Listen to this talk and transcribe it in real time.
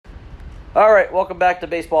All right, welcome back to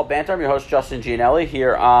Baseball Banter. I'm your host, Justin Gianelli,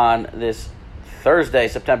 here on this Thursday,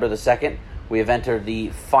 September the 2nd. We have entered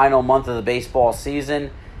the final month of the baseball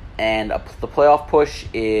season, and the playoff push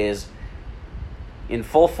is in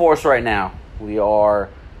full force right now. We are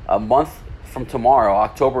a month from tomorrow,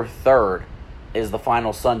 October 3rd, is the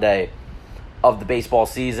final Sunday of the baseball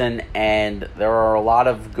season, and there are a lot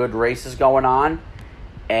of good races going on.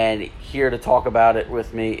 And here to talk about it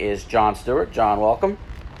with me is John Stewart. John, welcome.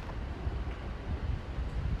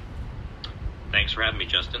 Thanks for having me,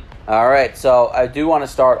 Justin. All right, so I do want to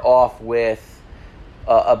start off with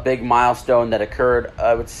a big milestone that occurred,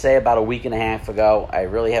 I would say, about a week and a half ago. I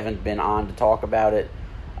really haven't been on to talk about it.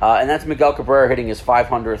 And that's Miguel Cabrera hitting his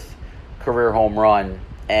 500th career home run.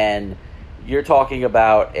 And you're talking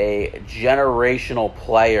about a generational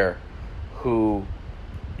player who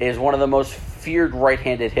is one of the most feared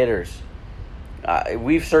right-handed hitters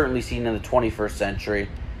we've certainly seen in the 21st century,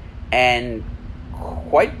 and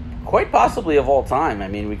quite possibly of all time. I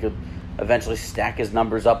mean, we could eventually stack his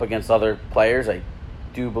numbers up against other players. I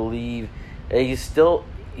do believe he's still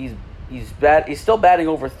batting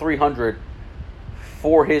over 300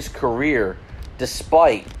 for his career,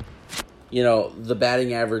 despite the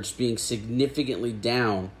batting average being significantly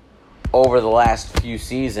down over the last few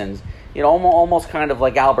seasons. Almost kind of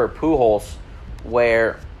like Albert Pujols,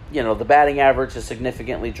 where the batting average has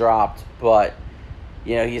significantly dropped, but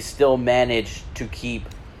he's still managed to keep,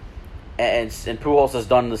 and Pujols has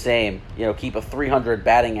done the same. Keep a 300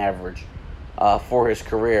 batting average for his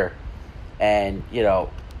career, and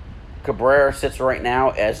Cabrera sits right now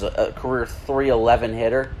as a career 311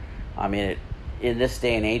 hitter. I mean, in this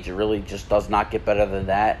day and age, it really just does not get better than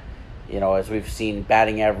that. As we've seen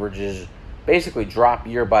batting averages basically drop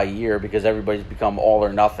year by year because everybody's become all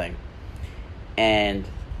or nothing. And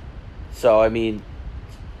so, I mean,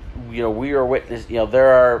 we are witness.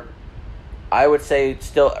 There are, I would say,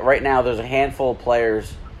 still right now, there's a handful of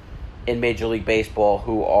players in Major League Baseball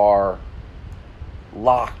who are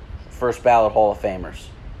locked first ballot Hall of Famers,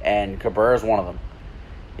 and Cabrera is one of them.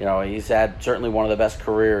 He's had certainly one of the best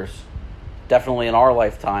careers, definitely in our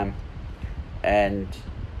lifetime, and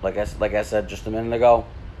like I said just a minute ago,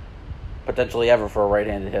 potentially ever for a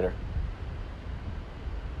right-handed hitter.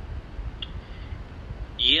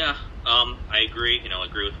 Yeah, I agree. I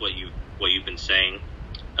agree with what you've been saying.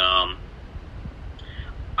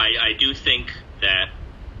 I do think that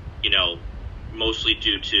mostly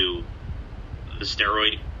due to the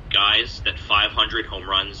steroid guys, that 500 home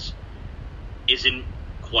runs isn't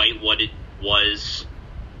quite what it was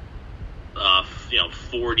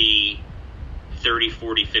 30,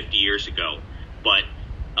 40, 50 years ago. But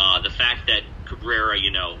the fact that Cabrera,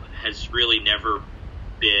 has really never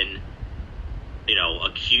been,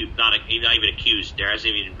 accused, not even accused. There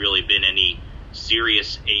hasn't even really been any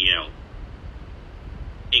serious,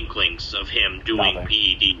 inklings of him doing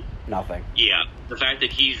PED. Nothing. Yeah, the fact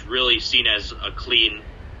that he's really seen as a clean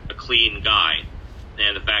guy,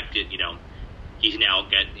 and the fact that he's now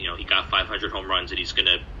he got 500 home runs and he's going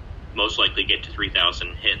to most likely get to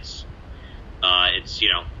 3,000 hits. It's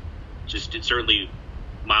it's certainly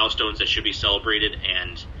milestones that should be celebrated,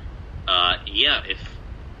 and if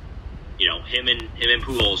him and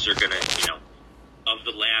Pujols are gonna of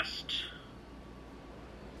the last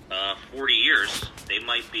 40 years, they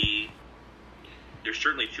might be. There's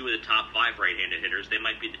certainly two of the top 5 right-handed hitters. They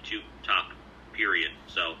might be the 2 top, period.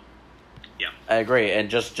 So, yeah. I agree. And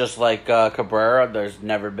just like Cabrera, there's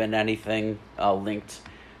never been anything linked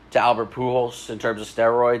to Albert Pujols in terms of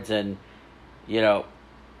steroids. And,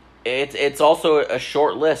 it's also a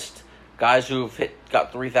short list. Guys who've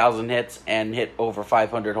got 3,000 hits and hit over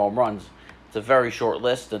 500 home runs. It's a very short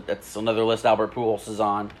list. That's another list Albert Pujols is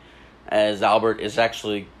on, as Albert is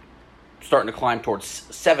actually starting to climb towards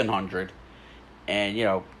 700. And,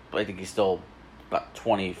 I think he's still about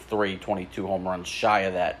 23, 22 home runs shy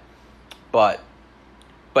of that. But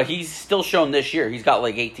he's still shown this year. He's got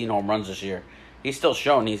like 18 home runs this year. He's still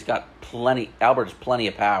shown he's got plenty. Albert has plenty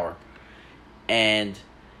of power. And,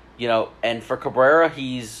 and for Cabrera,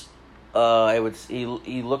 he's, he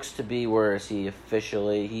looks to be, where is he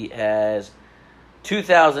officially? He has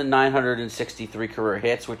 2,963 career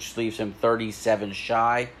hits, which leaves him 37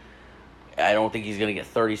 shy. I don't think he's going to get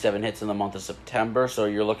 37 hits in the month of September, so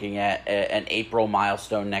you're looking at an April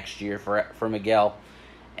milestone next year for Miguel,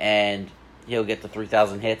 and he'll get to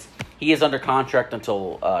 3,000 hits. He is under contract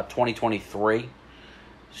until 2023,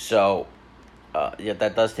 so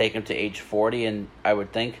that does take him to age 40, and I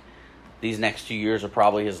would think these next 2 years are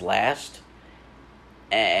probably his last.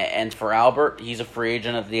 And for Albert, he's a free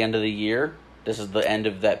agent at the end of the year. This is the end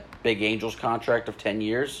of that big Angels contract of 10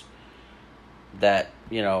 years that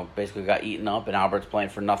basically got eaten up, and Albert's playing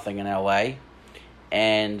for nothing in L.A.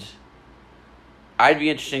 And I'd be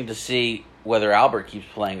interesting to see whether Albert keeps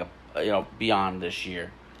playing, beyond this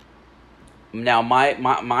year. Now,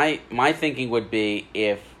 my thinking would be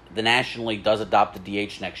if the National League does adopt the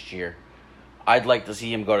DH next year, I'd like to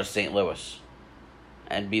see him go to St. Louis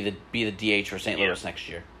and be the DH for St. Louis next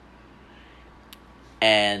year.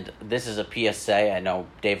 And this is a PSA. I know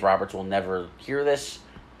Dave Roberts will never hear this,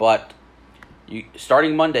 but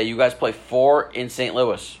starting Monday, you guys play 4 in St.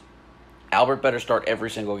 Louis. Albert better start every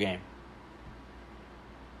single game.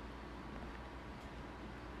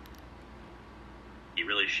 He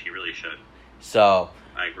really should. So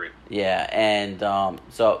I agree. Yeah, and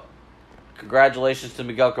so congratulations to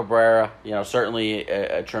Miguel Cabrera. Certainly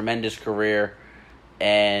a tremendous career,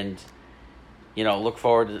 and look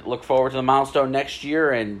forward to the milestone next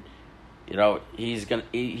year, and he's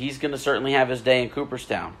gonna certainly have his day in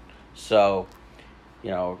Cooperstown. So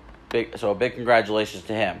a big congratulations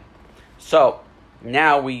to him. So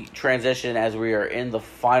now we transition as we are in the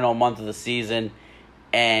final month of the season,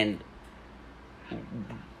 and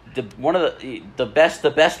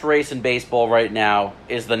the best race in baseball right now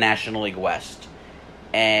is the National League West.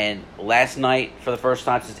 And last night, for the first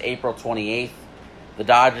time since April 28th, the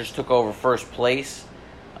Dodgers took over first place.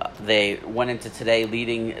 They went into today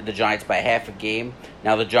leading the Giants by half a game.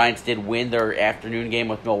 Now, the Giants did win their afternoon game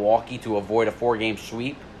with Milwaukee to avoid a 4-game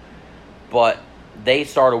sweep, but they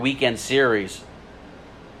start a weekend series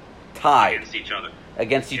tied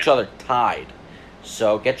against each other, tied.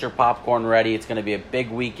 So get your popcorn ready. It's going to be a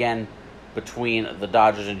big weekend between the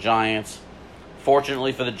Dodgers and Giants.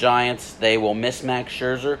 Fortunately for the Giants, they will miss Max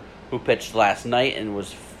Scherzer, who pitched last night and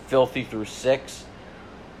was filthy through 6,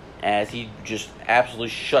 as he just absolutely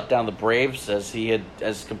shut down the Braves, as he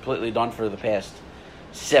has completely done for the past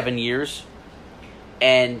 7 years.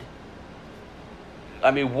 And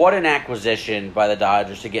I mean, what an acquisition by the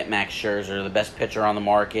Dodgers to get Max Scherzer, the best pitcher on the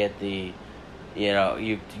market. You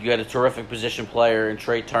got a terrific position player in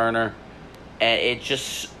Trey Turner, and it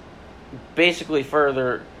just basically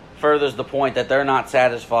furthers the point that they're not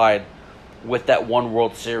satisfied with that one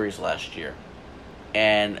World Series last year,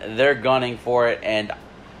 and they're gunning for it. And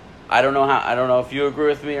I don't know if you agree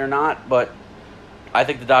with me or not, but I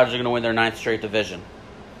think the Dodgers are going to win their 9th straight division.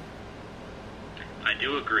 I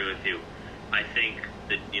do agree with you. I think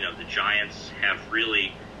that the Giants have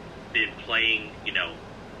really been playing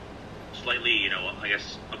slightly, I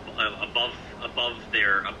guess above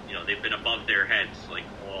their, they've been above their heads like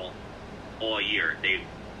all year. They've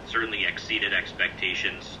certainly exceeded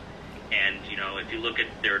expectations, and if you look at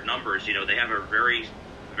their numbers, they have a very,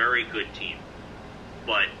 very good team.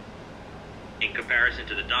 But in comparison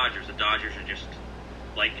to the Dodgers are just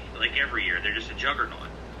like every year, they're just a juggernaut.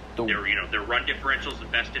 Their run differential is the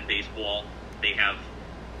best in baseball. They have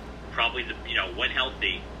probably when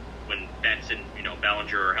healthy, when Betts and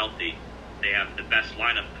Bellinger are healthy, they have the best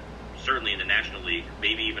lineup, certainly in the National League,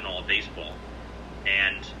 maybe even all of baseball.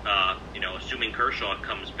 And assuming Kershaw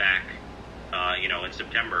comes back, in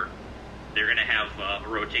September, they're going to have a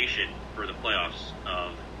rotation for the playoffs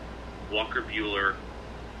of Walker Buehler,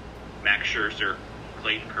 Max Scherzer,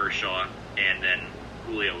 Clayton Kershaw, and then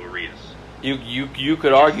Julio Urias. You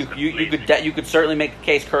could argue you could certainly make the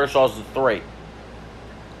case Kershaw's the 3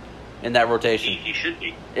 in that rotation. He should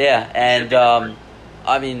be. Yeah, and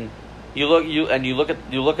I mean, you look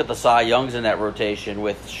at the Cy Youngs in that rotation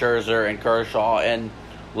with Scherzer and Kershaw, and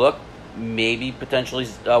look, maybe potentially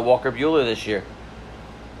Walker Buehler this year.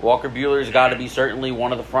 Walker Buehler's got to be certainly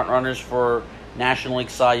one of the front runners for National League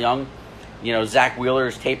Cy Young. Zach Wheeler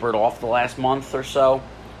has tapered off the last month or so.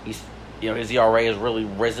 His ERA has really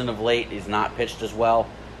risen of late. He's not pitched as well.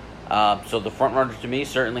 So the front runner to me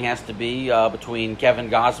certainly has to be between Kevin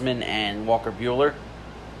Gausman and Walker Buehler.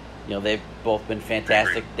 They've both been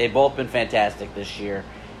fantastic. They've both been fantastic this year.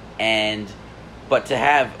 But to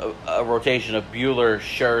have a rotation of Buehler,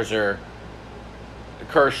 Scherzer,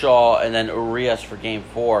 Kershaw, and then Urias for Game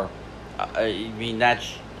 4, I mean,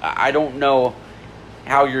 I don't know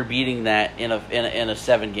how you're beating that in a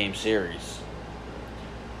 7-game series.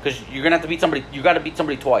 Because you're gonna have to beat somebody. You got to beat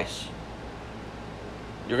somebody twice.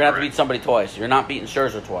 You're gonna have to beat somebody twice. You're not beating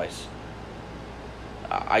Scherzer twice.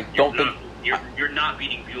 I don't think you're not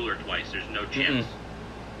beating Buehler twice. There's no chance.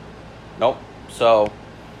 Nope. So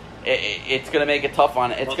it's gonna make it tough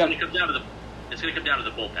on it. It's gonna come down to the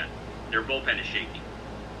bullpen. Their bullpen is shaky.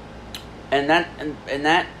 And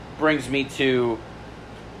that brings me to,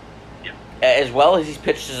 as well as he's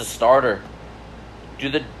pitched as a starter, do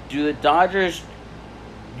the Dodgers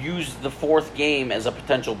use the 4th game as a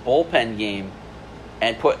potential bullpen game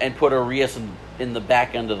and put Urias in the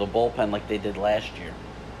back end of the bullpen like they did last year.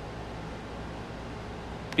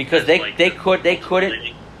 Because they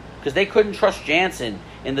couldn't trust Jansen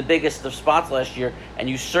in the biggest of spots last year, and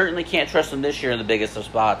you certainly can't trust him this year in the biggest of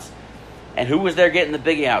spots. And who was there getting the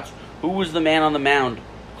big outs? Who was the man on the mound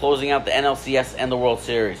closing out the NLCS and the World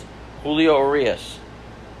Series? Julio Urias.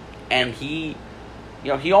 And he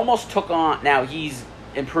almost took on. Now he's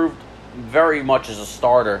improved very much as a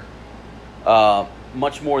starter,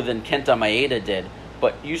 much more than Kenta Maeda did.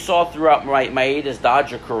 But you saw throughout Maeda's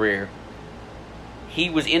Dodger career, he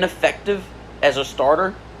was ineffective as a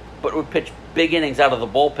starter, but would pitch big innings out of the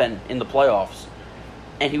bullpen in the playoffs,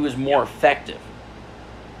 and he was more effective.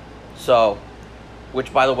 So,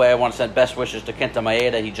 which, by the way, I want to send best wishes to Kenta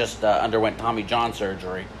Maeda. He just underwent Tommy John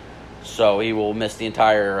surgery, so he will miss the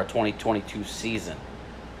entire 2022 season.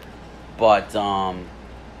 But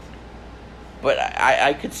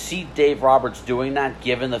I could see Dave Roberts doing that,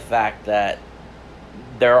 given the fact that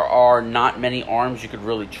there are not many arms you could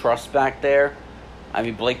really trust back there. I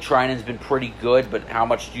mean, Blake Trinan's been pretty good, but how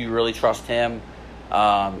much do you really trust him?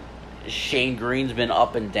 Shane Green's been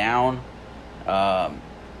up and down.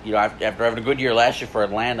 After having a good year last year for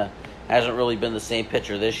Atlanta, hasn't really been the same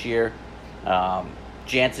pitcher this year.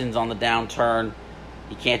 Jansen's on the downturn.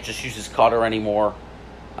 He can't just use his cutter anymore.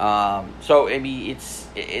 So I mean, it's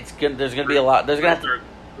good. There's going to be a lot. There's going to have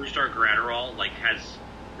to. Brusdar Graterol has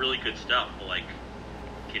really good stuff. But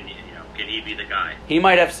can he be the guy? He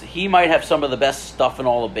might have some of the best stuff in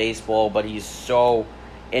all of baseball, but he's so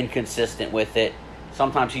inconsistent with it.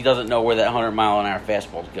 Sometimes he doesn't know where that 100-mile-an-hour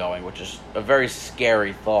fastball is going, which is a very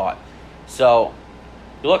scary thought. So,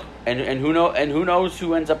 look, and who knows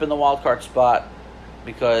who ends up in the wild card spot,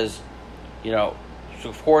 because, so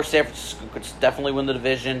of course San Francisco could definitely win the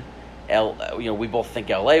division. We both think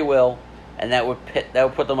LA will, and that would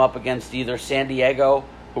put them up against either San Diego,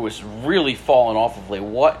 who has really fallen off of late.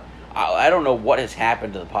 I don't know what has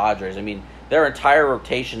happened to the Padres. I mean, their entire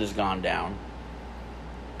rotation has gone down.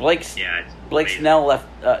 Blake Snell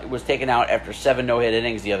was taken out after 7 no-hit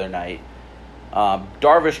innings the other night.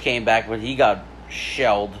 Darvish came back, but he got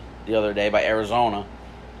shelled the other day by Arizona.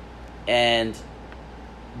 And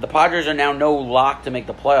the Padres are now no lock to make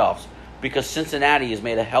the playoffs because Cincinnati has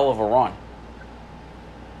made a hell of a run.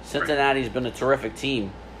 Cincinnati's been a terrific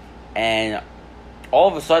team. And all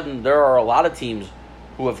of a sudden, there are a lot of teams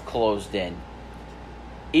who have closed in.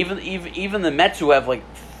 Even the Mets, who have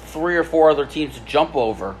 3 or 4 other teams to jump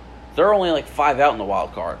over, they're only 5 out in the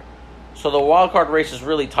wild card. So the wild card race is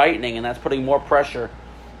really tightening, and that's putting more pressure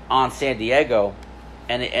on San Diego.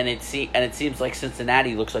 And it seems like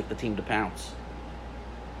Cincinnati looks like the team to pounce.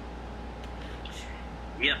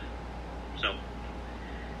 Yeah.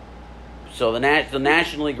 So the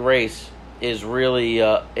National League race is really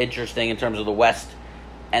interesting in terms of the West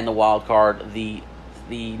and the wild card. The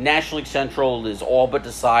National League Central is all but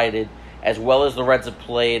decided. As well as the Reds have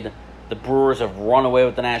played, the Brewers have run away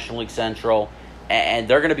with the National League Central, and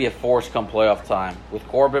they're going to be a force come playoff time. With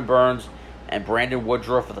Corbin Burns and Brandon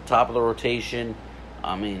Woodruff at the top of the rotation,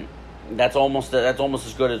 I mean, that's almost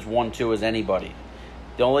as good as 1-2 as anybody.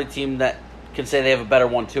 The only team that can say they have a better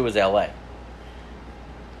 1-2 is LA.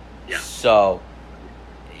 Yeah. So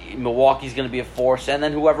Milwaukee's going to be a force, and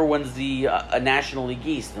then whoever wins the National League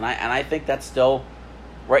East, and I think that's still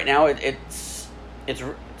right now it's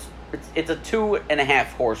a 2.5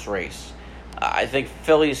 horse race. I think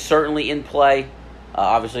Philly's certainly in play.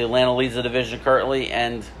 Obviously, Atlanta leads the division currently,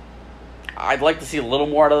 and I'd like to see a little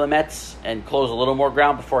more out of the Mets and close a little more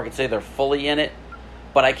ground before I could say they're fully in it.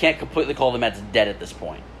 But I can't completely call the Mets dead at this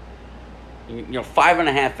point.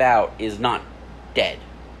 5.5 out is not dead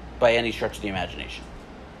by any stretch of the imagination.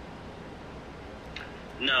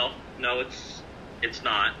 No, it's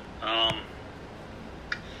not.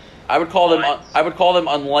 I would call them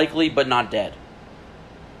unlikely, but not dead.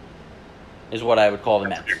 Is what I would call the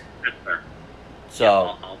Mets. That's fair.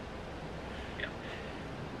 So,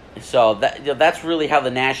 so that's really how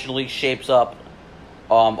the National League shapes up.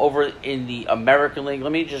 Over in the American League,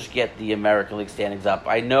 let me just get the American League standings up.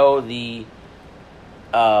 I know the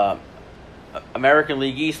American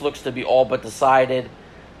League East looks to be all but decided.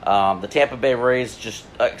 The Tampa Bay Rays, just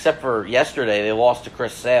except for yesterday, they lost to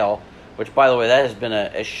Chris Sale, which, by the way, that has been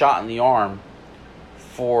a shot in the arm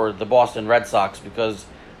for the Boston Red Sox, because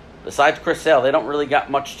besides Chris Sale, they don't really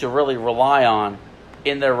got much to really rely on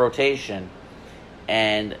in their rotation.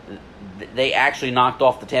 And they actually knocked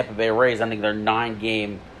off the Tampa Bay Rays, ending their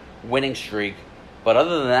 9-game winning streak. But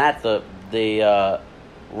other than that, the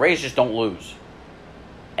Rays just don't lose.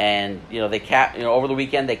 And over the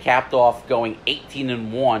weekend they capped off going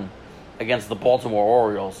 18-1 against the Baltimore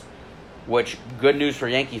Orioles. which, good news for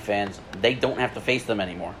Yankee fans, they don't have to face them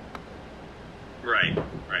anymore. Right.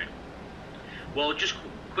 Well, just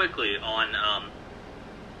quickly on,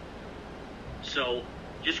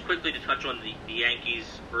 just quickly to touch on the Yankees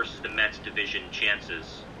versus the Mets division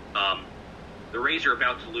chances. The Rays are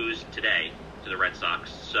about to lose today to the Red Sox,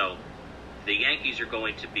 so the Yankees are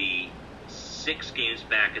going to be 6 games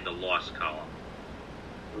back in the loss column.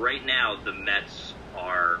 Right now, the Mets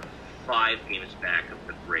are 5 games back of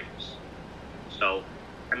the Braves. So,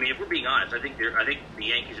 I mean, if we're being honest, I think the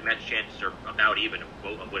Yankees and Mets chances are about even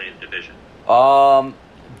of winning the division. I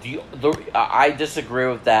disagree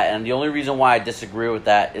with that, and the only reason why I disagree with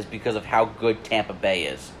that is because of how good Tampa Bay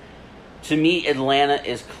is. To me, Atlanta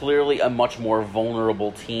is clearly a much more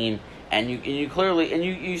vulnerable team, and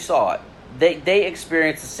you saw it. They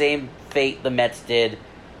experienced the same fate the Mets did.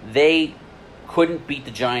 They couldn't beat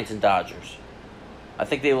the Giants and Dodgers. I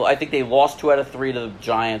think they lost 2 out of 3 to the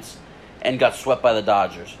Giants and got swept by the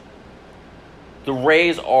Dodgers. The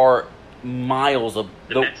Rays are miles of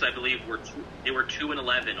the Mets. I believe were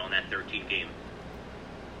 2-11 on that 13-game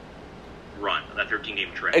run, that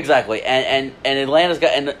 13-game trip. Exactly, and Atlanta's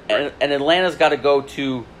got Atlanta's got to go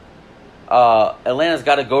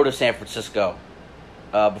to San Francisco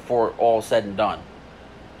before all is said and done.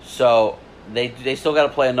 So they still got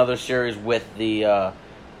to play another series with the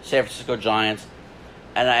San Francisco Giants,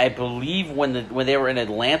 and I believe when they were in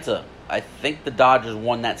Atlanta, I think the Dodgers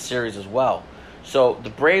won that series as well. So the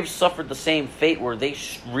Braves suffered the same fate where they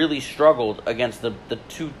really struggled against the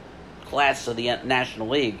 2 classes of the National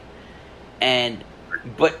League,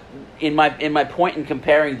 but in my point in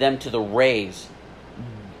comparing them to the Rays,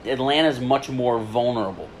 Atlanta's much more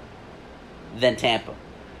vulnerable than Tampa.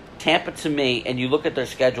 Tampa, to me, and you look at their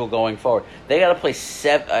schedule going forward, they got to play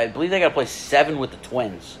 7. I believe they got to play 7 with the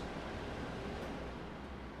Twins,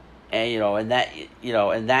 and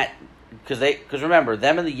that because remember,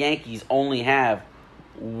 them and the Yankees only have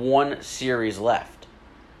 1 series left,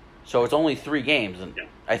 so it's only 3 games, and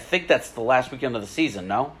I think that's the last weekend of the season.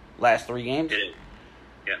 No, last 3 games. It is.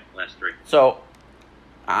 Yeah, last 3. So,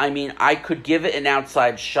 I mean, I could give it an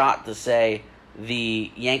outside shot to say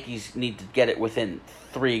the Yankees need to get it within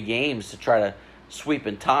 3 games to try to sweep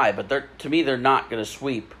and tie, but to me, they're not going to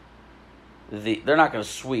sweep. They're not going to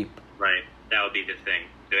sweep. Right, that would be the thing.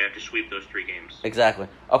 They have to sweep those 3 games. Exactly.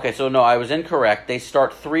 Okay, so no, I was incorrect. They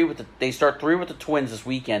start 3 with the Twins this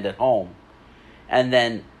weekend at home, and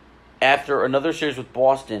then after another series with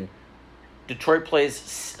Boston, Tampa plays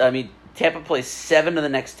 7 of the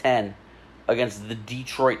next 10 against the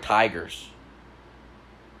Detroit Tigers.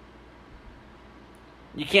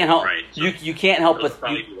 You can't help. Right. So you can't help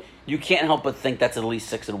but think that's at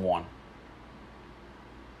least 6-1.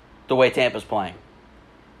 The way Tampa's playing.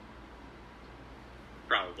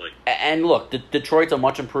 Probably. And look, Detroit's a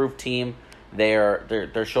much improved team.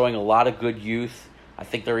 They're showing a lot of good youth. I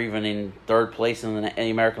think they're even in 3rd place in the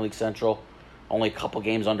American League Central. Only a couple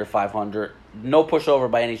games under 500. No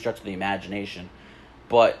pushover by any stretch of the imagination.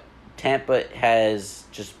 But Tampa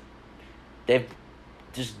they've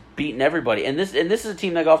just beaten everybody. And this is a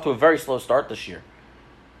team that got off to a very slow start this year.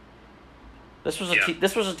 This was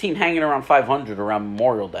a team hanging around 500 around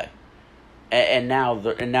Memorial Day. And now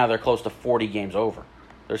they're close to 40 games over.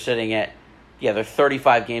 They're sitting at they're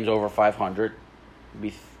 35 games over 500.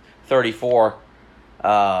 Be 34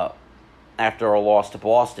 after a loss to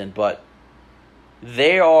Boston, but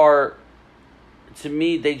they are, to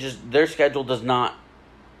me, their schedule does not,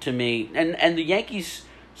 to me, and the Yankees'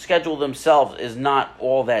 schedule themselves is not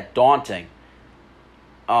all that daunting.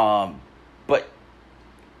 But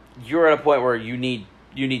you're at a point where you need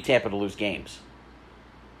Tampa to lose games,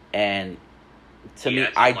 and to me,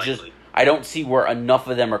 I don't see where enough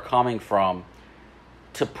of them are coming from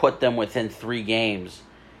to put them within 3 games.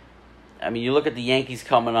 I mean, you look at the Yankees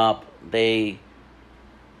coming up. They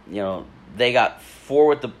got 4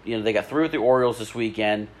 with they got 3 with the Orioles this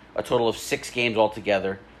weekend. A total of 6 games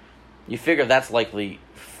altogether. You figure that's likely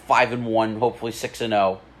 5-1, hopefully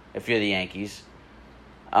 6-0 if you're the Yankees.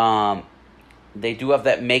 They do have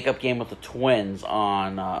that makeup game with the Twins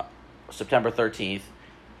on September 13th.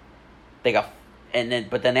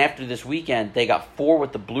 But then after this weekend, they got 4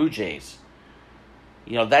 with the Blue Jays.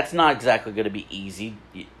 That's not exactly going to be easy.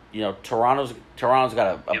 Toronto's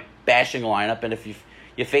got a bashing lineup, and if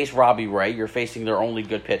you face Robbie Ray, you're facing their only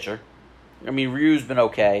good pitcher. I mean, Ryu's been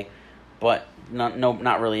okay, but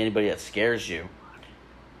not really anybody that scares you.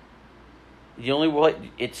 The only way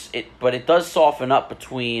but it does soften up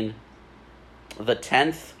between the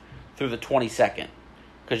 10th through the 22nd,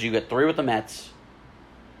 because you get 3 with the Mets,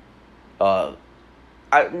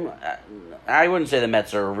 I wouldn't say the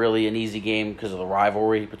Mets are really an easy game because of the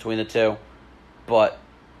rivalry between the two, but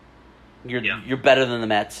you're better than the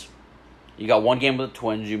Mets. You got one game with the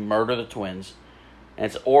Twins. You murder the Twins, and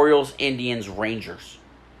it's Orioles, Indians, Rangers.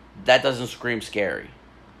 That doesn't scream scary.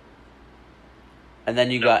 And then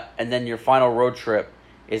then your final road trip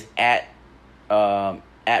is at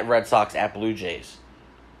Red Sox, at Blue Jays,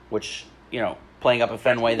 which playing up at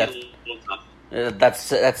Fenway,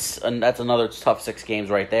 that's another tough 6 games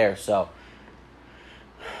right there. So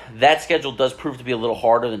that schedule does prove to be a little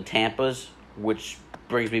harder than Tampa's, which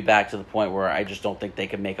brings me back to the point where I just don't think they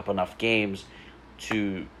can make up enough games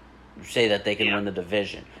to say that they can win the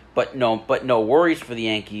division. But no worries for the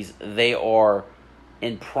Yankees. They are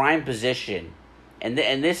in prime position, and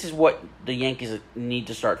this is what the Yankees need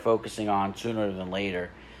to start focusing on sooner than later.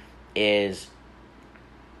 Is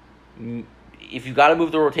if you got to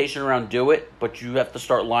move the rotation around, do it, but you have to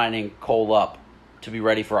start lining Cole up to be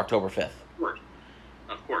ready for October 5th.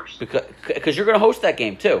 Of course. Because you're going to host that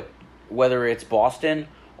game too, whether it's Boston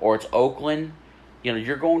or it's Oakland.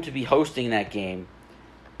 You're going to be hosting that game,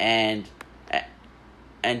 and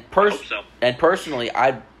personally,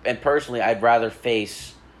 I'd rather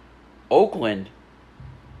face Oakland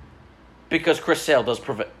because Chris Sale does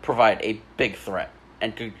provide a big threat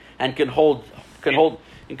and can hold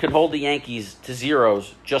the Yankees to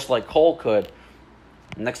zeros just like Cole could.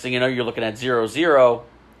 Next thing you know, you're looking at 0-0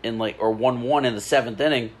 in or 1-1 in the 7th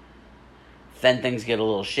inning. Then things get a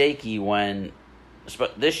little shaky when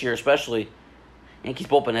this year especially, Yankees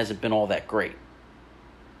bullpen hasn't been all that great.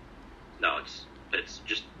 No, it's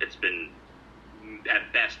been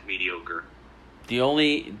at best mediocre. The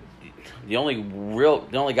only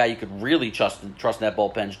guy you could really trust in that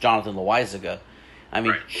bullpen is Jonathan Loaizaga. I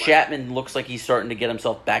mean, right. Chapman looks like he's starting to get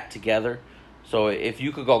himself back together. So if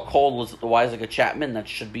you could go Cole, Loaizaga, Chapman, that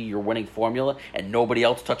should be your winning formula, and nobody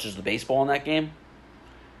else touches the baseball in that game.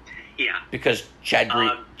 Yeah. Because Chad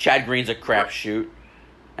Green's a crapshoot.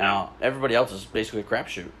 Now everybody else is basically a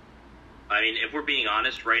crapshoot. I mean, if we're being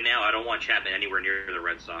honest right now, I don't want Chapman anywhere near the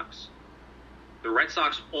Red Sox. The Red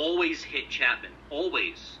Sox always hit Chapman.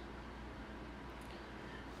 Always.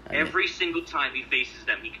 Every single time he faces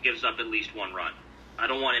them, he gives up at least 1 run. I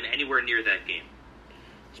don't want him anywhere near that game.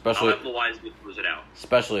 Especially I'll have Loaizaga close it out.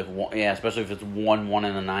 Especially if it's 1-1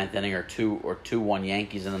 in the 9th inning or 2-1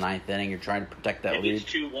 Yankees in the 9th inning. You're trying to protect that lead. If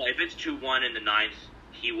it's 2-1 in the 9th,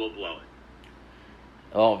 he will blow it.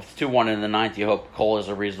 Oh, if it's 2-1 in the 9th, you hope Cole has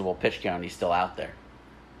a reasonable pitch count and he's still out there.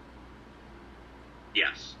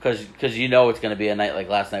 Yes. Because it's going to be a night like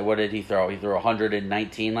last night. What did he throw? He threw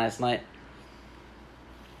 119 last night?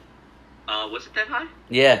 Was it that high?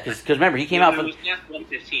 Yeah, because remember, he came out for... It was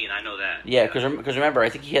 115, I know that. Yeah, because remember, I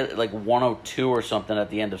think he had 102 or something at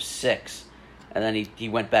the end of 6. And then he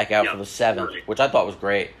went back out for the 7th, right. Which I thought was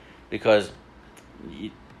great. Because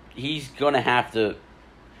he's going to have to...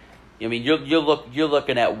 I mean, you're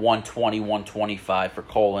looking at 120, 125 for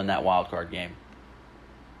Cole in that wild card game.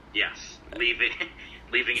 Yes, leaving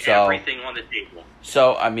everything on the table.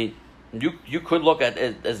 So, I mean, you could look at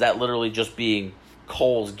it as that literally just being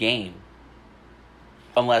Cole's game.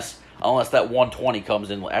 Unless that 120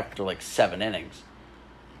 comes in after 7 innings.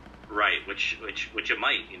 Right, which it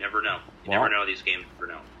might. You never know. You never know these games. You never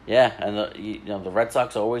know. Yeah, and the Red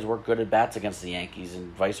Sox always work good at bats against the Yankees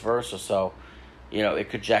and vice versa. So, it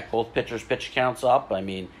could jack both pitchers' pitch counts up. I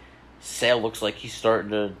mean, Sale looks like he's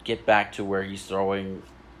starting to get back to where he's throwing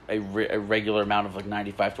a regular amount of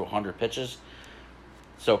 95 to 100 pitches.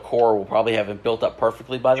 So Core will probably have him built up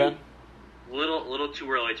perfectly by then. Little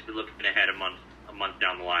too early to be looking ahead a month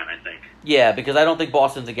down the line, I think. Yeah, because I don't think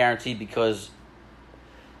Boston's a guarantee because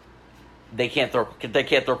they can't throw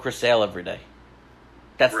Chris Sale every day.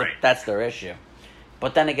 That's their issue.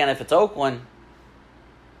 But then again, if it's Oakland,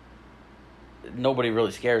 nobody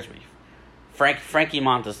really scares me. Frankie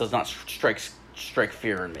Montas does not strike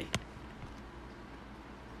fear in me.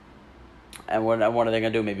 And what are they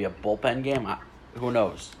going to do? Maybe a bullpen game? Who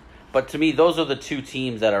knows? But to me, those are the two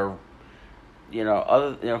teams that are,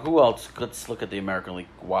 who else? Let's look at the American League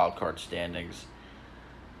wild card standings.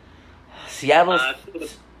 Seattle's...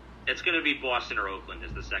 It's going to be Boston or Oakland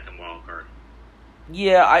as the second wild card.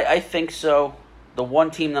 Yeah, I think so. The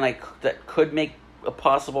one team that could make a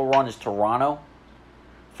possible run is Toronto.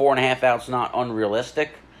 4.5 outs not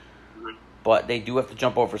unrealistic, but they do have to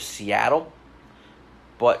jump over Seattle.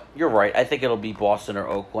 But you're right. I think it'll be Boston or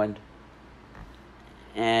Oakland.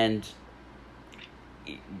 And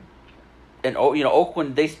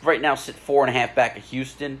Oakland, they right now sit 4.5 back of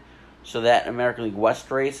Houston, so that American League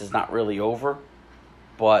West race is not really over.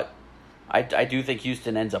 But I do think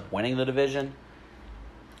Houston ends up winning the division.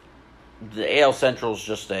 the AL Central's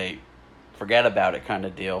just a forget about it kind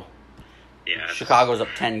of deal. Yeah. Chicago's up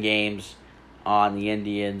 10 games on the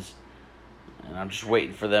Indians, and I'm just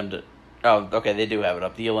waiting for them to. Oh, okay, they do have it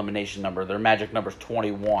up. The elimination number, their magic number is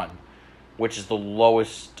 21, which is the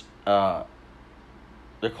lowest. The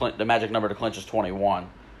magic number to clinch is 21,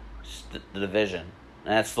 the division,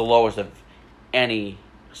 and that's the lowest of any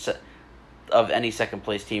second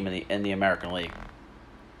place team in the American League.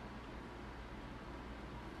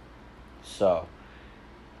 So,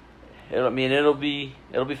 it'll be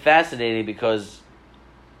fascinating because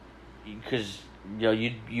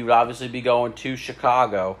you'd obviously be going to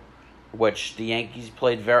Chicago, which the Yankees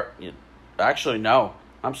played very. Actually, no,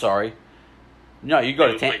 I'm sorry. No, you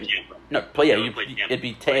go to Tampa. No, it'd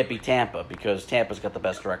be Tampa because Tampa's got the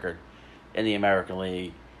best record in the American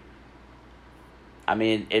League. I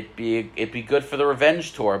mean, it'd be good for the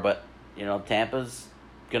revenge tour, but Tampa's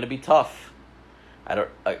gonna be tough.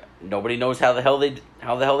 Nobody knows how the hell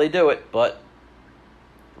they do it, but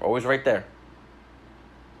we're always right there.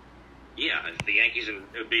 Yeah, the Yankees. It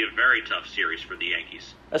would be a very tough series for the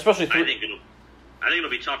Yankees. Especially, I think it'll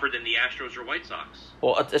be tougher than the Astros or White Sox.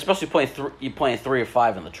 Well, especially playing 3 or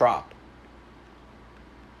 5 in the Trop.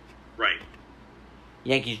 Right.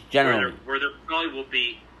 Yankees generally. Where there probably will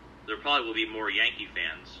be more Yankee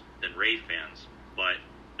fans than Ray fans, but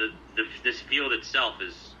this field itself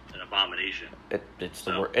is an abomination. It's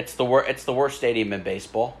the worst stadium in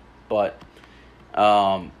baseball, but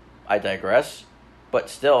I digress. But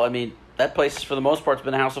still, I mean, that place for the most part has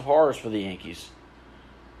been a house of horrors for the Yankees.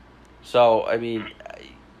 So I mean,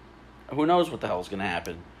 who knows what the hell is going to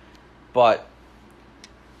happen? But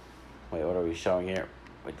wait, what are we showing here?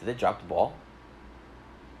 Wait, did they drop the ball?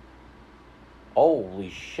 Holy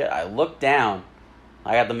shit! I looked down.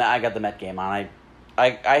 I got the Met game on.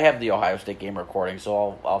 I have the Ohio State game recording,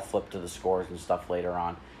 so I'll flip to the scores and stuff later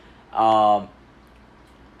on.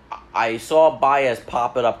 I saw Baez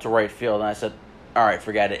pop it up to right field, and I said, "All right,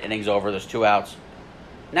 forget it. Inning's over. There's 2 outs."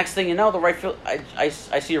 Next thing you know, the right field. I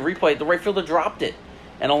see a replay. The right fielder dropped it,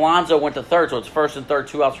 and Alonso went to third, so it's first and third,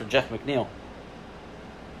 2 outs for Jeff McNeil.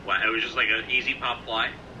 Wow, it was just like an easy pop fly.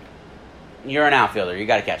 You're an outfielder. You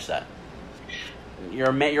got to catch that. You're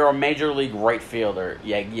a major league right fielder.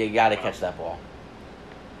 Yeah, you got to catch that ball.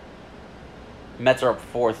 Mets are up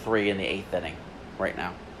 4-3 in the 8th inning right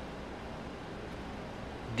now.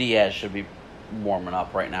 Diaz should be warming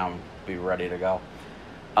up right now and be ready to go.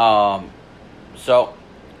 So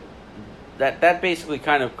that basically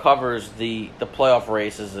kind of covers the playoff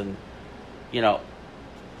races, and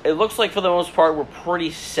it looks like for the most part we're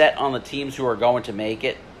pretty set on the teams who are going to make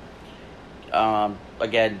it.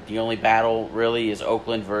 Again, the only battle really is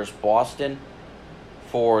Oakland versus Boston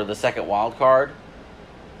for the second wild card.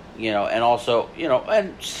 And also,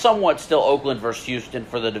 and somewhat still Oakland versus Houston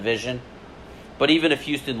for the division. But even if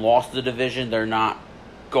Houston lost the division, they're not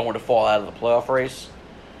going to fall out of the playoff race.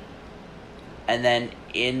 And then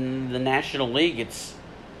in the National League, it's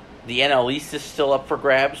the NL East is still up for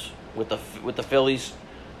grabs with the Phillies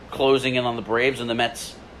closing in on the Braves, and the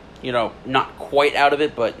Mets, not quite out of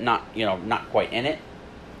it, but not quite in it.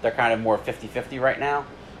 They're kind of more 50-50 right now.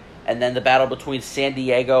 And then the battle between San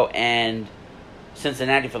Diego and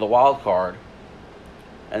Cincinnati for the wild card.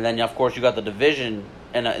 And then, of course, you got the division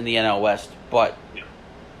in the NL West, but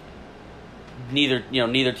neither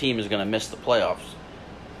team is going to miss the playoffs.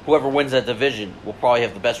 Whoever wins that division will probably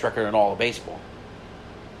have the best record in all of baseball.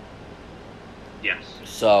 Yes.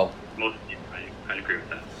 So, I agree with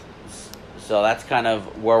that. So that's kind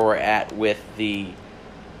of where we're at with the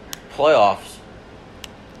playoffs,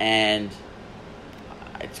 and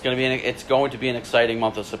it's going to be an exciting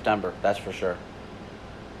month of September. That's for sure.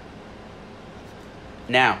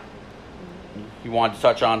 Now, you wanted to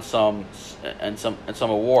touch on some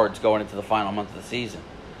awards going into the final month of the season.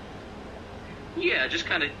 Yeah, just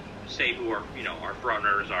kind of say who our front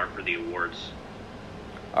runners are for the awards.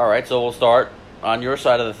 All right, so we'll start on your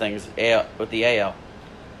side of the things with the AL.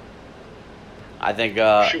 I think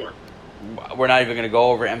Sure. We're not even going to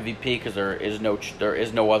go over MVP because there is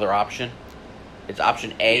no other option. It's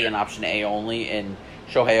option A and option A only in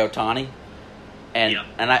Shohei Ohtani. And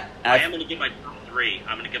I am going to get my top 3.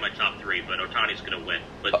 I'm going to get my top 3, but Ohtani's going to win.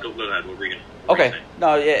 But go ahead. What were you going to say?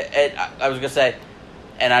 No, yeah, I was going to say,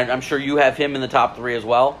 and I'm sure you have him in the top 3 as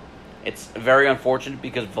well. It's very unfortunate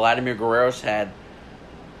because Vladimir Guerrero's had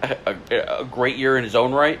a great year in his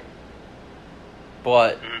own right.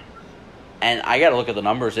 But, and I got to look at the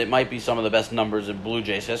numbers. It might be some of the best numbers in Blue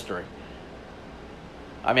Jays history.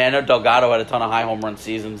 I mean, I know Delgado had a ton of high home run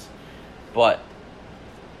seasons, but,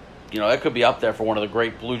 it could be up there for one of the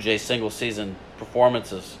great Blue Jays single season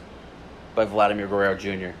performances by Vladimir Guerrero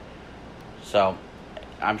Jr. So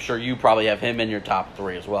I'm sure you probably have him in your top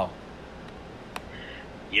 3 as well.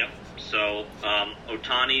 Yep. So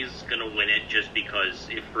Ohtani's going to win it just because,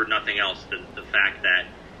 if for nothing else, the fact that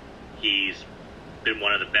he's been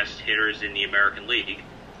one of the best hitters in the American League,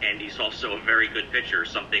 and he's also a very good pitcher,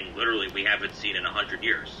 something literally we haven't seen in 100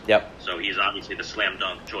 years. Yep. So he's obviously the slam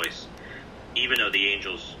dunk choice, even though the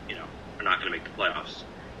Angels, are not going to make the playoffs.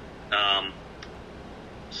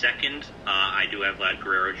 Second, I do have Vlad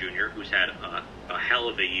Guerrero Jr., who's had a hell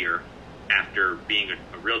of a year after being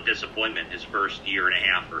a real disappointment his first year and a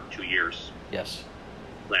half or 2 years. Yes.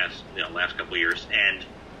 Last couple of years. And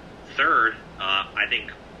third, I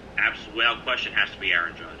think absolutely without question has to be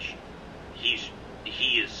Aaron Judge.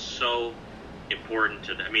 He is so important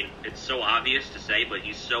to it's so obvious to say, but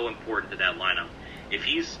he's so important to that lineup. If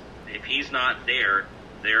he's not there,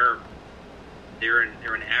 they're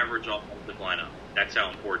an average offensive lineup. That's how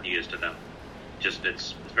important he is to them. Just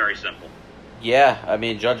it's very simple. Yeah, I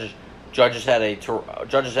mean Judge has had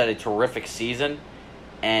a terrific season,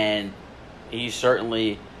 and he's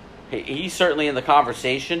certainly in the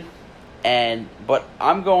conversation. But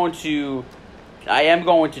I am going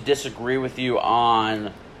to disagree with you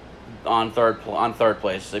on third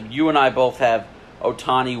place. So you and I both have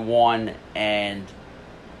Ohtani 1 and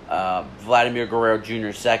Vladimir Guerrero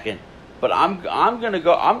Jr. 2nd. But I'm gonna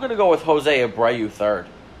go with Jose Abreu 3rd.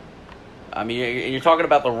 I mean, you're talking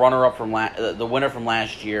about the runner-up from the winner from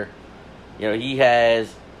last year. He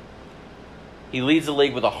leads the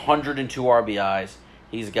league with 102 RBIs.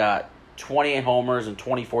 He's got 28 homers and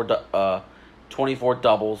 24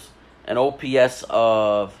 doubles, an OPS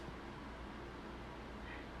of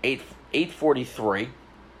 843,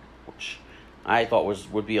 which I thought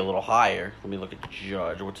would be a little higher. Let me look at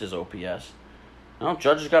Judge. What's his OPS? No,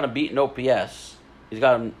 Judge has got him beat in OPS. He's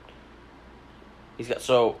got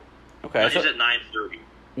so okay. He's at 930.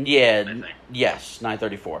 Yeah. I think. Yes,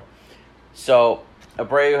 934. So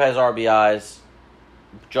Abreu has RBIs,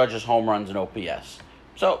 Judge has home runs and OPS.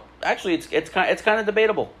 So actually, it's kind of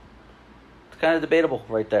debatable. It's kind of debatable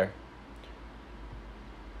right there.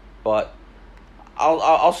 But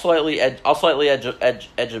I'll slightly edge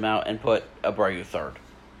him out and put Abreu 3rd.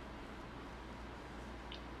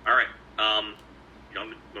 All right.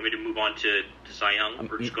 Want me to move on to Cy Young,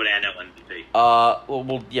 or just go to NL MVP?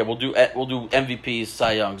 We'll do MVPs,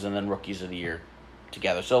 Cy Youngs, and then Rookies of the Year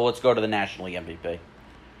together. So let's go to the National League MVP.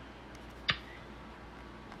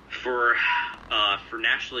 For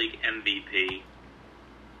National League MVP,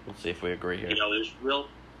 let's see if we agree here. There's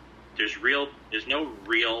no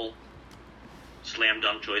real slam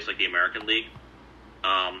dunk choice like the American League.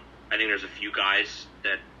 I think there's a few guys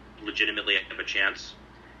that legitimately have a chance.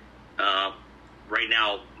 Right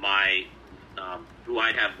now, my who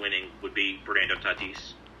I'd have winning would be Fernando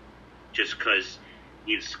Tatis, just because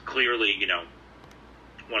he's clearly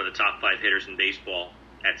one of the top 5 hitters in baseball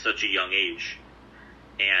at such a young age,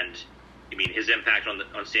 and I mean his impact on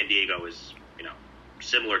San Diego is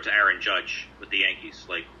similar to Aaron Judge with the Yankees.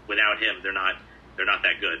 Like without him, they're not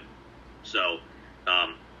that good. So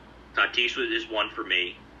Tatis is one for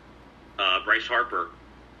me. Bryce Harper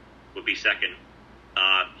would be second.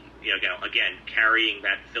 Again, carrying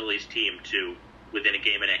that Phillies team to within a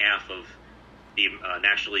game and a half of the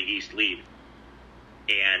National League East lead.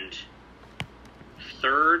 And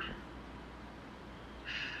third,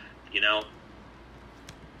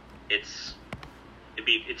 it's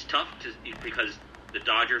tough because the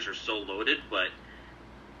Dodgers are so loaded, but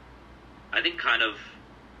I think kind of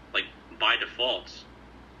like by default,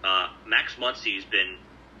 Max Muncy's been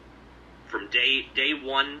from day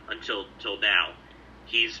one until now.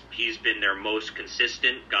 He's been their most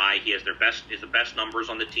consistent guy. He has the best numbers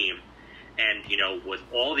on the team, and with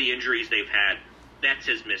all the injuries they've had, Betts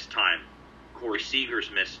has missed time. Corey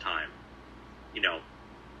Seager's missed time.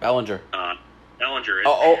 Bellinger. Bellinger.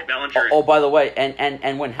 Bellinger. Oh, by the way,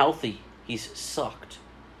 and when healthy, he's sucked.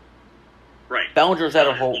 Right. Bellinger's had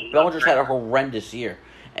a horrendous year,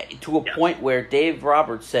 to a point where Dave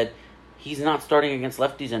Roberts said he's not starting against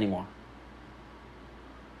lefties anymore.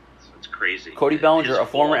 It's crazy. Cody Bellinger, a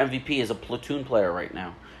former MVP, is a platoon player right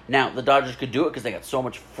now. Now, the Dodgers could do it because they got so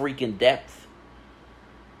much freaking depth.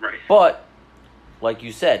 Right. But, like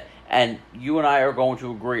you said, and you and I are going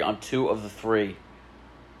to agree on 2 of the 3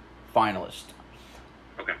 finalists.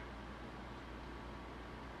 Okay.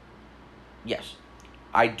 Yes.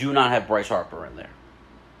 I do not have Bryce Harper in there.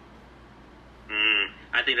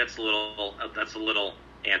 I think that's a little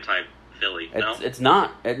anti-Philly. No, it's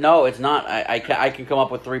not. No, it's not. I can come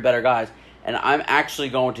up with 3 better guys, and I'm actually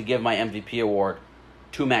going to give my MVP award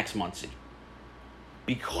to Max Muncy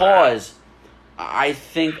because I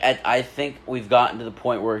think we've gotten to the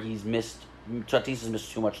point where he's missed Tatis has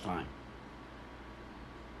missed too much time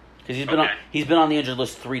because Okay. he's been on the injured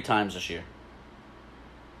list 3 times this year.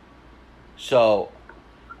 So,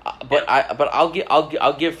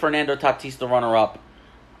 I'll give Fernando Tatis the runner up.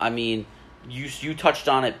 I mean, you touched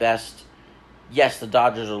on it best. Yes, the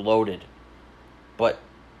Dodgers are loaded, but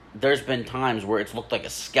there's been times where it's looked like a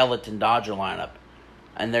skeleton Dodger lineup,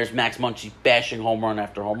 and there's Max Muncy bashing home run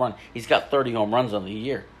after home run. He's got 30 home runs on the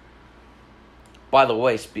year. By the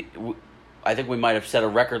way, I think we might have set a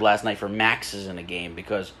record last night for Maxes in a game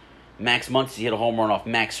because Max Muncy hit a home run off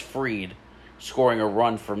Max Fried, scoring a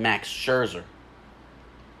run for Max Scherzer.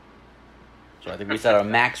 So I think we set a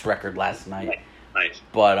Max record last night. Nice.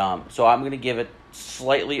 But so I'm going to give it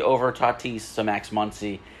slightly over Tatis to Max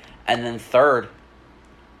Muncy. And then third,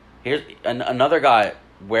 here's another guy.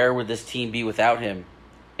 Where would this team be without him?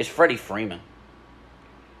 Is Freddie Freeman.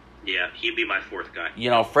 Yeah, he'd be my 4th guy. You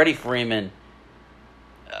know, Freddie Freeman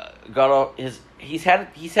got off he's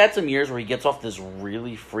had some years where he gets off this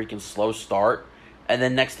really freaking slow start, and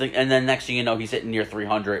then next thing you know, he's hitting near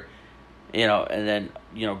 300, you know, and then,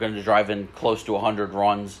 you know, going to drive in close to 100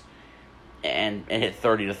 runs and hit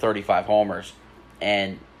 30 to 35 homers.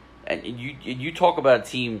 And you talk about a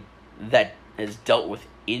team that has dealt with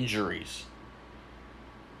injuries,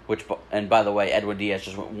 which, and by the way, Edwin Diaz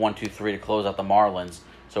just went 1-2-3 to close out the Marlins,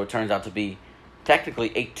 so it turns out to be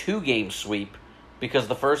technically a 2-game sweep because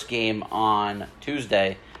the first game on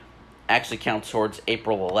Tuesday actually counts towards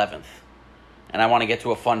April 11th. And I want to get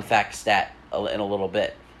to a fun fact stat in a little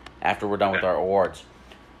bit after we're done with our awards.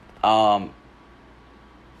 Marcell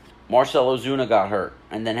Ozuna got hurt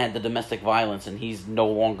and then had the domestic violence, and he's no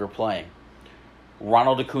longer playing.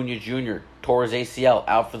 Ronald Acuna Jr. tore his ACL,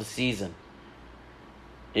 out for the season.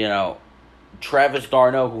 You know, Travis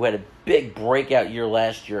d'Arnaud, who had a big breakout year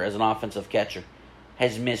last year as an offensive catcher,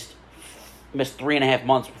 has missed 3.5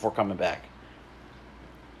 months before coming back.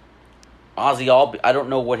 Ozzy Albies, I don't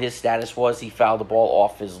know what his status was. He fouled the ball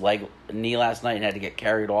off his knee last night and had to get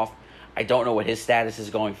carried off. I don't know what his status is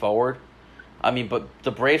going forward. I mean, but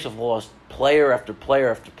the Braves have lost player after player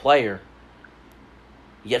after player,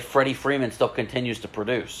 yet Freddie Freeman still continues to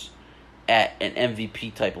produce at an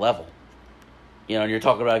MVP type level. You know, and you're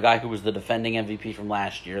talking about a guy who was the defending MVP from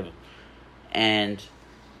last year, and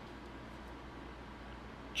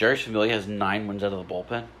Jerry Familia has 9 wins out of the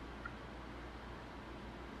bullpen.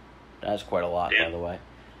 That's quite a lot, by the way.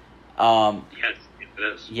 Yes, it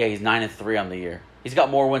is. Yeah, he's 9-3 on the year. He's got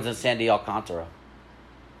more wins than Sandy Alcantara.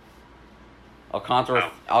 Alcantara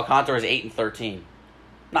is 8-13.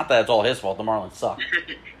 Not that it's all his fault. The Marlins suck.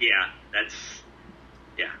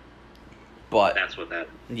 But that's what that.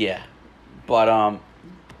 Yeah, but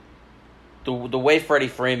the way Freddie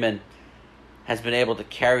Freeman has been able to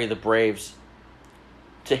carry the Braves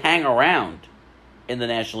to hang around in the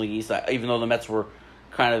National League East, even though the Mets were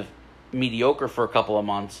kind of mediocre for a couple of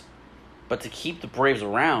months, but to keep the Braves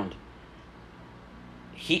around,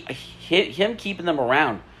 him keeping them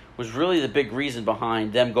around was really the big reason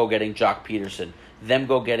behind them getting Jock Peterson, them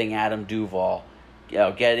getting Adam Duvall, you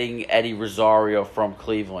know, getting Eddie Rosario from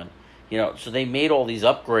Cleveland, you know. So they made all these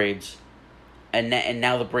upgrades, and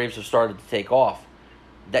now the Braves have started to take off.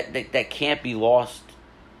 That can't be lost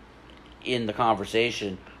in the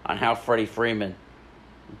conversation on how Freddie Freeman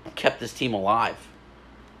kept this team alive.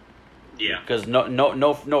 Yeah. Because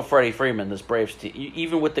no Freddie Freeman, this Braves team,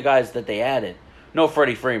 even with the guys that they added, no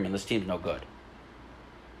Freddie Freeman, this team's no good.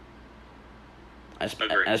 And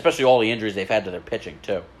especially all the injuries they've had to their pitching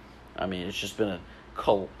too. I mean, it's just been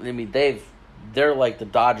they're like the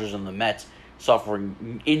Dodgers and the Mets,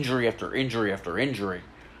 suffering injury after injury after injury,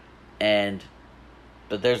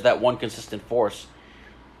 but there's that one consistent force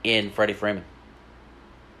in Freddie Freeman.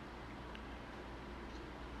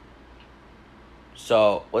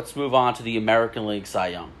 So let's move on to the American League Cy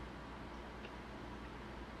Young.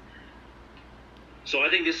 So I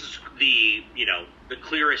think this is the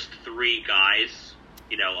clearest 3 guys,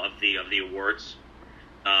 of the awards.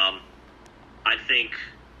 I think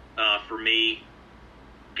for me,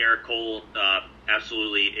 Garrett Cole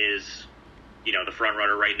absolutely is the front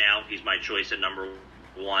runner right now. He's my choice at number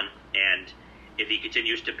 1, and if he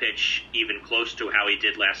continues to pitch even close to how he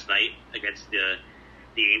did last night against the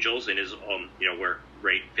Angels in his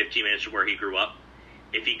 15 minutes of where he grew up,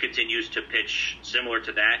 if he continues to pitch similar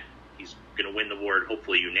to that, he's going to win the award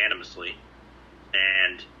hopefully unanimously.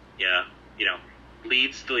 And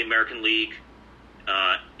leads the American League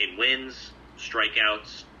in wins,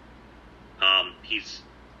 strikeouts. He's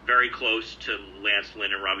very close to Lance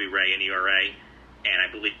Lynn and Robbie Ray in ERA, and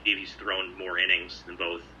I believe he's thrown more innings than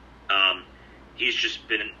both. He's just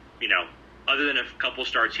been, other than a couple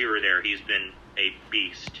starts here or there, he's been a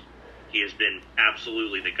beast. He has been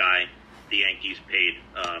absolutely the guy the Yankees paid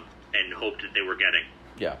and hoped that they were getting.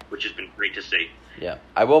 Yeah, which has been great to see. Yeah,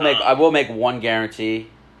 I will make one guarantee.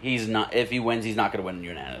 He's not. If he wins, he's not going to win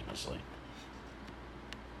unanimously.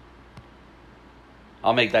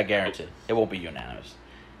 I'll make that guarantee. It won't be unanimous.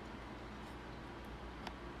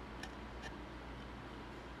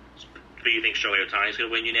 But you think Shohei Ohtani's going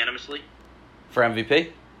to win unanimously? For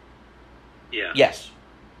MVP? Yeah. Yes.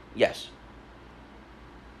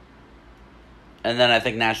 And then I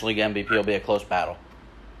think National League MVP will be a close battle.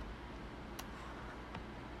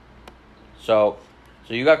 So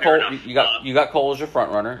you got Cole. You got Cole as your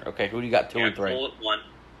front runner. Okay, who do you got 2 and 3? Cole at 1.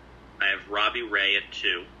 I have Robbie Ray at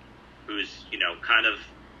 2, who's kind of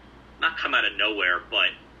not come out of nowhere, but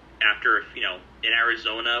after in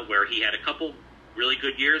Arizona where he had a couple really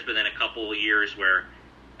good years, but then a couple of years where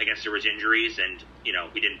I guess there was injuries and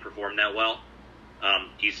he didn't perform that well.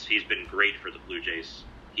 He's been great for the Blue Jays.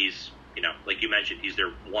 He's like you mentioned, he's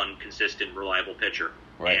their one consistent, reliable pitcher,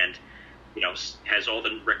 right. And has all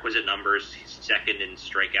the requisite numbers. He's second in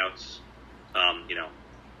strikeouts,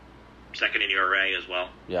 second in ERA as well.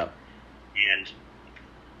 Yeah. And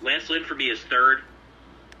Lance Lynn for me is third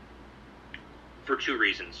for 2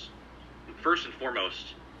 reasons. First and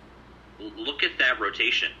foremost, look at that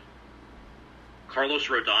rotation. Carlos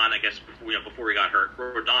Rodon, I guess before he got hurt,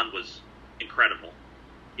 Rodon was incredible.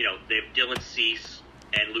 They have Dylan Cease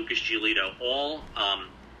and Lucas Giolito. All,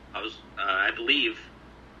 I believe,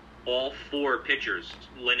 all 4 pitchers,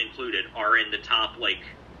 Lynn included, are in the top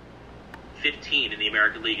 15 in the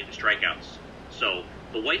American League in strikeouts. So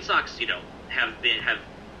the White Sox, have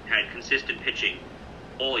had consistent pitching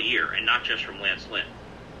all year, and not just from Lance Lynn.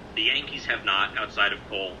 The Yankees have not, outside of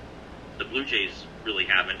Cole. The Blue Jays really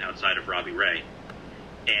haven't, outside of Robbie Ray.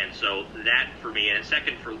 And so that for me, and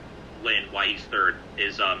second for Lynn, why he's third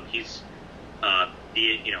is he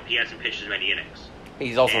hasn't pitched as many innings.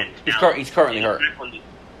 He's also he's currently hurt.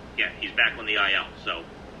 He's back on the IL. So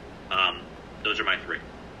those are my 3.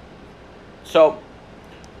 So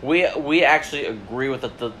we actually agree with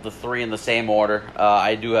the 3 in the same order.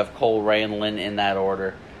 I do have Cole, Ray, and Lynn in that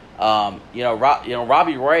order.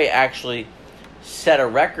 Robbie Ray actually set a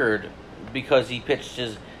record because he pitched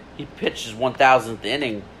his 1,000th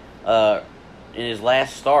inning in his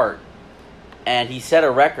last start, and he set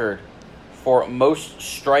a record for most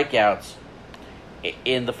strikeouts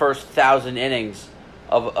in the first 1,000 innings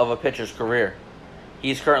of a pitcher's career.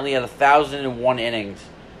 He's currently at 1,001 innings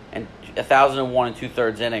and 1,001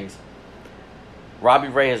 2/3 innings. Robbie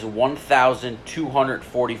Ray has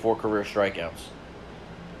 1,244 career strikeouts.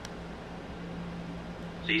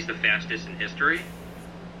 So he's the fastest in history?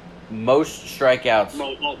 Most strikeouts.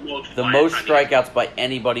 The most strikeouts by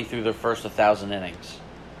anybody through their first 1,000 innings.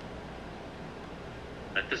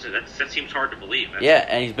 That seems hard to believe.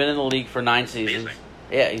 And he's been in the league for 9 seasons. Amazing.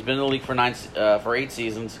 Yeah, he's been in the league for 8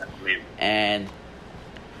 seasons, and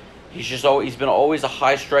he's been always a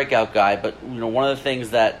high strikeout guy. But one of the things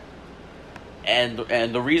that, and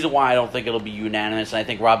the reason why I don't think it'll be unanimous, and I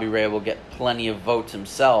think Robbie Ray will get plenty of votes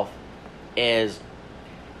himself, is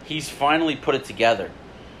he's finally put it together.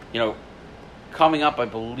 Coming up, I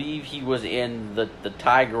believe he was in the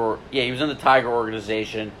Tiger. Yeah, he was in the Tiger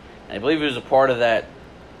organization, and I believe he was a part of that.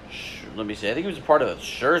 Let me see. I think he was a part of the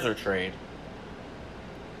Scherzer trade.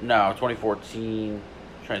 No, 2014. I'm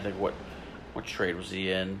trying to think what trade was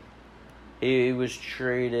he in. He was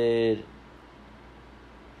traded.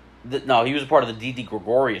 No, he was a part of the Didi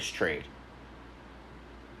Gregorius trade.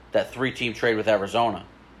 That 3-team trade with Arizona.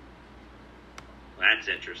 That's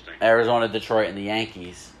interesting. Arizona, Detroit, and the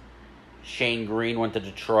Yankees. Shane Green went to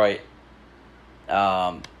Detroit.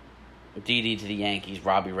 Didi to the Yankees.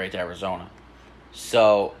 Robbie Ray to Arizona.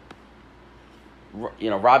 So,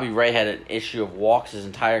 Robbie Ray had an issue of walks his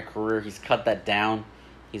entire career. He's cut that down.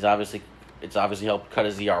 It's obviously helped cut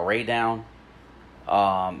his ERA down.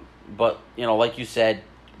 But like you said,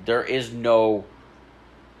 there is no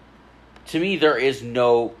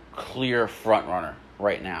clear front runner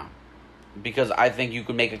right now, because I think you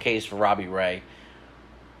could make a case for Robbie Ray.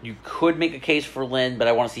 You could make a case for Lynn, but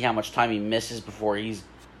I want to see how much time he misses before he's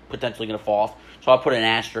potentially going to fall off. So I'll put an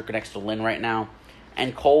asterisk next to Lynn right now.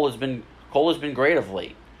 And Cole has been great of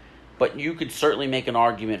late, but you could certainly make an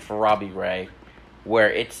argument for Robbie Ray,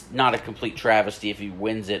 where it's not a complete travesty if he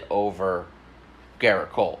wins it over Garrett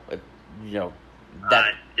Cole.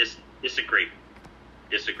 Disagree.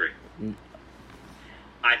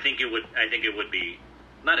 I think it would be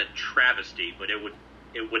not a travesty, but it would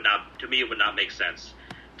not. To me, it would not make sense.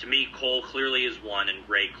 To me, Cole clearly is 1 and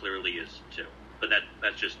Ray clearly is 2. But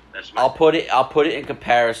that's my I'll put it in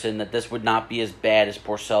comparison that this would not be as bad as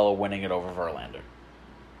Porcello winning it over Verlander.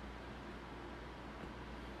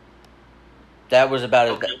 That was about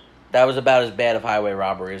Okay. that was about as bad of highway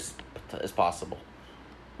robbery as possible.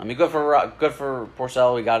 I mean, good for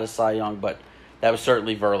Porcello. He got his Cy Young, but that was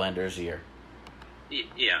certainly Verlander's year.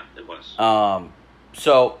 Yeah, it was.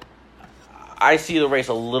 So I see the race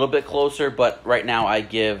a little bit closer, but right now I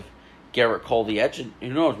give Garrett Cole the edge. And who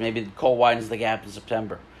knows? Maybe Cole widens the gap in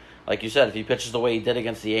September. Like you said, if he pitches the way he did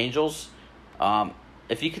against the Angels,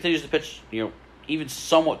 if he continues to pitch, even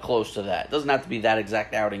somewhat close to that, it doesn't have to be that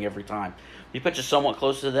exact outing every time. If he pitches somewhat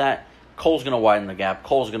close to that, Cole's going to widen the gap.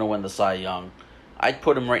 Cole's going to win the Cy Young. I'd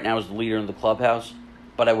put him right now as the leader in the clubhouse,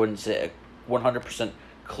 but I wouldn't say a 100%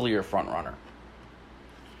 clear front runner.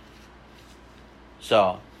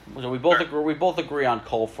 So we both agree on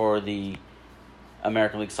Cole for the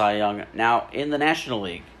American League Cy Young. Now in the National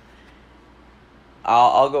League,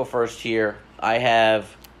 I'll go first here. I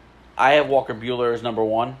have Walker Buehler as number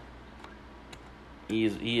one. He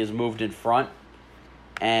is moved in front,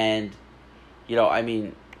 and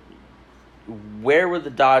where would the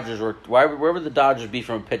Dodgers be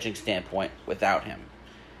from a pitching standpoint without him?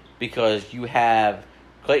 Because you have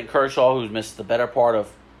Clayton Kershaw, who's missed the better part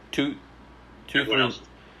of 2-3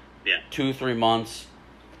 months.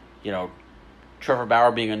 Trevor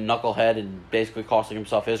Bauer being a knucklehead and basically costing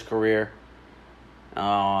himself his career.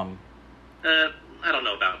 I don't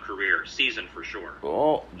know about career, season for sure.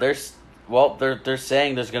 They're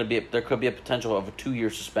saying there could be a potential of a 2-year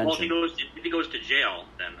suspension. Well, if he goes to jail,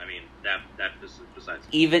 then that is besides.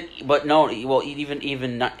 Even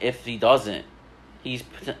not if he doesn't, he's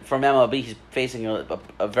from MLB. He's facing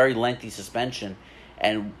a very lengthy suspension,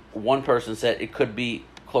 and one person said it could be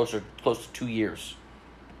close to 2 years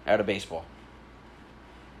out of baseball.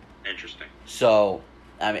 Interesting. So,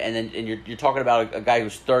 and you're talking about a guy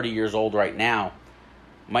who's 30 years old right now,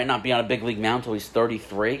 might not be on a big league mound until he's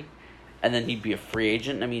 33, and then he'd be a free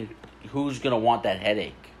agent. I mean, who's gonna want that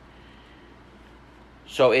headache?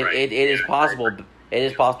 So it is possible. Right. It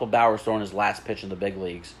is possible Bauer's throwing his last pitch in the big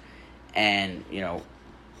leagues, and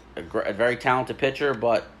a very talented pitcher,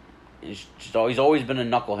 but he's always been a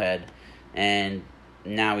knucklehead, and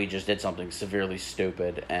now he just did something severely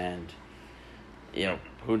stupid, and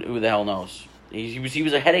who the hell knows? He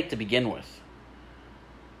was a headache to begin with.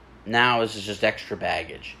 Now this is just extra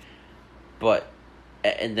baggage,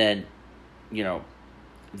 and then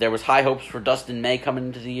there was high hopes for Dustin May coming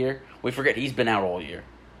into the year. We forget he's been out all year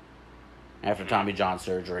after Tommy John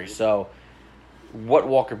surgery. So what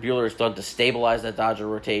Walker Buehler has done to stabilize that Dodger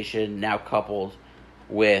rotation, now coupled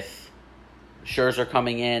with Scherzer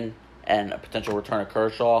coming in and a potential return of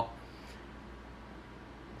Kershaw.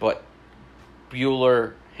 But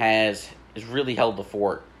Buehler has really held the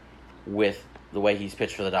fort with the way he's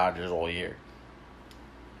pitched for the Dodgers all year.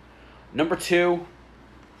 Number 2,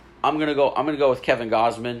 I'm gonna go with Kevin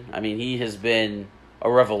Gausman. I mean, he has been a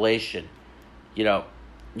revelation.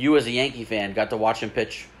 You as a Yankee fan got to watch him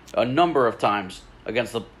pitch a number of times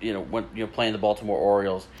against the playing the Baltimore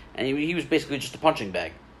Orioles, and he was basically just a punching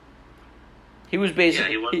bag. He was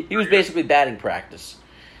basically batting practice.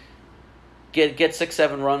 Get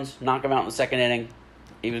 6-7 runs, knock him out in the second inning,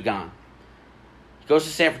 he was gone. He goes to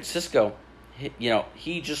San Francisco.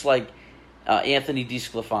 He just like Anthony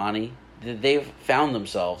DeSclafani, they've found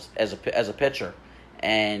themselves as a pitcher,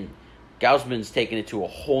 and Gausman's taken it to a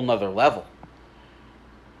whole nother level.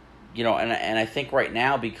 And I think right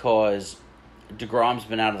now, because DeGrom's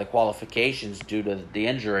been out of the qualifications due to the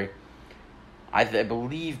injury, I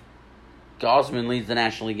believe Gausman leads the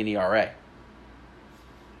National League in ERA.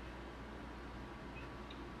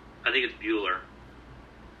 I think it's Buehler.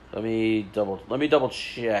 Let me double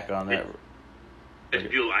check on that.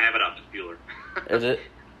 It's Buehler. I have it up. It's Buehler. Is it?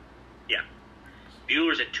 Yeah.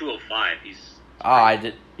 Buehler's at 205. I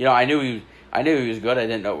did. I knew he was good. I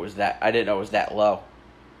didn't know it was that low.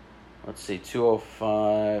 Let's see, 205.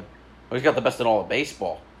 Well, he's got the best in all of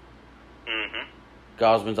baseball. Mm-hmm.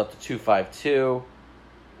 Gausman's up to 252.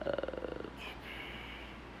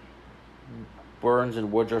 Burns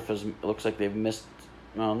and Woodruff looks like they've missed.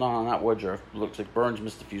 No, not Woodruff. Looks like Burns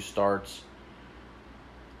missed a few starts.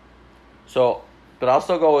 So, but I'll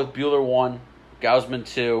still go with Buehler 1, Gausman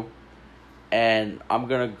 2, and I'm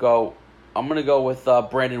gonna go with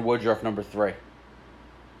Brandon Woodruff number 3.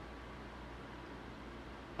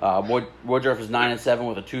 Woodruff is 9-7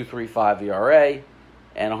 with a 2.35 ERA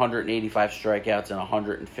and 185 strikeouts in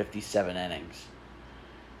 157 innings.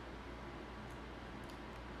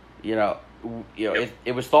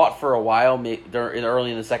 It was thought for a while,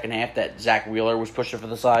 early in the second half, that Zach Wheeler was pushing for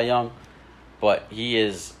the Cy Young, but he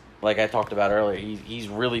is, like I talked about earlier, he's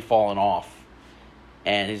really fallen off,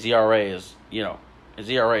 and his ERA is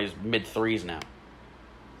mid-3s now.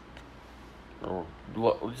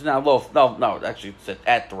 It's now low. No. Actually, it's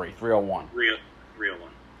at 301. 301.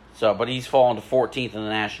 So, but he's fallen to 14th in the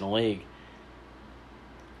National League.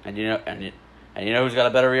 And you know who's got a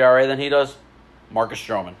better ERA than he does? Marcus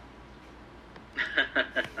Stroman.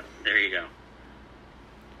 There you go.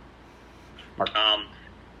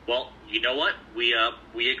 Well, you know what? We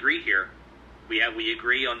agree here. We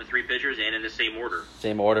agree on the three pitchers and in the same order.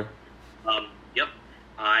 Same order. Yep.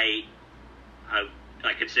 I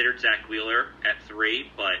considered Zach Wheeler at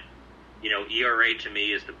 3, but ERA to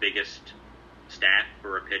me is the biggest stat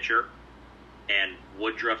for a pitcher, and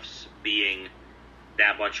Woodruff's being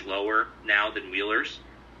that much lower now than Wheeler's,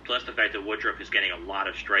 plus the fact that Woodruff is getting a lot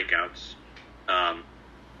of strikeouts, and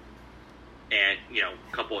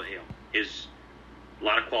his a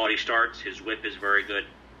lot of quality starts. His whip is very good,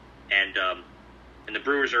 and the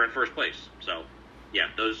Brewers are in first place. So yeah,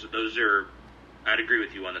 those are. I'd agree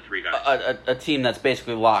with you on the three guys. A team that's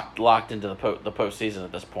basically locked into the postseason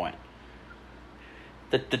at this point.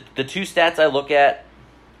 The two stats I look at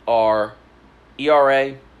are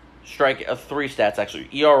ERA, three stats actually: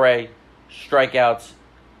 ERA, strikeouts,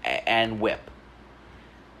 and WHIP.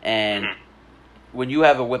 And when you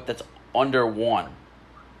have a WHIP that's under 1,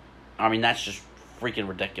 I mean that's just freaking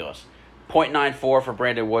ridiculous. 0.94 for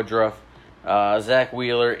Brandon Woodruff. Zach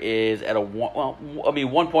Wheeler is at a 1. Well, I mean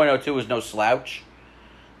 1.02 is no slouch.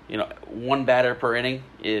 One batter per inning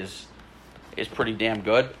is pretty damn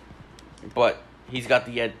good, but he's got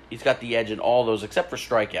the edge. He's got the edge in all those except for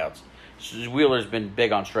strikeouts. Wheeler's been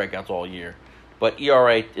big on strikeouts all year, but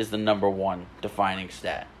ERA is the number 1 defining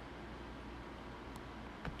stat.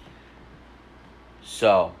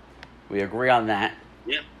 So we agree on that.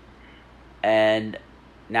 Yeah. And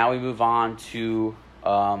now we move on to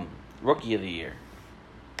Rookie of the Year.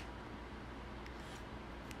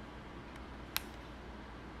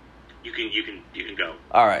 You can go.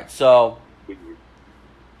 All right, so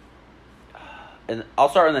and I'll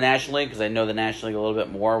start in the National League because I know the National League a little bit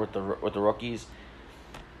more with the rookies.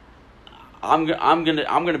 I'm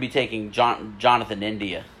gonna be taking Jonathan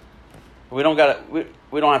India. We don't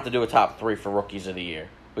have to do a top 3 for Rookies of the Year.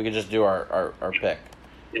 We can just do our pick.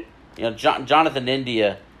 Yeah. Jonathan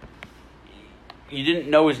India. You didn't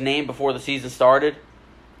know his name before the season started,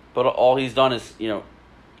 but all he's done is in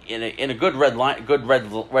a good Reds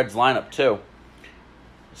lineup too.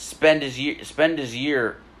 Spend his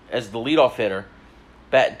year as the leadoff hitter,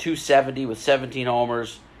 batting .270 with 17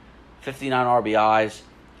 homers, 59 RBIs.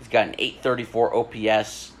 He's got an .834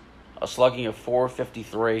 OPS, a slugging of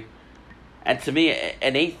 .453, and to me,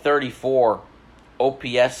 an .834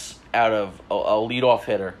 OPS out of a leadoff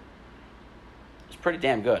hitter is pretty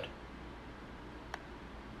damn good.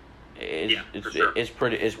 It's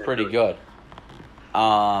pretty good.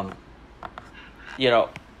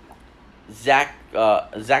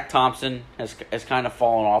 Zach Thompson has kind of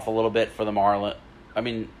fallen off a little bit for the Marlins. I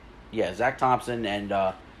mean, yeah, Zach Thompson and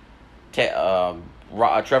Trevor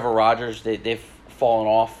Rogers, they've fallen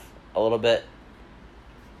off a little bit.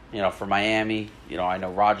 For Miami, I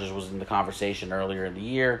know Rogers was in the conversation earlier in the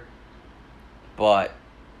year, but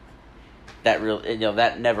that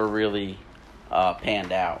never really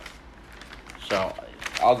panned out. So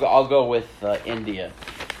I'll go with India.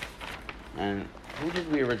 And who did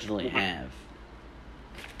we originally have?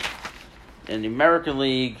 In the American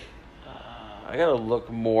League, I gotta look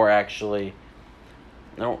more actually.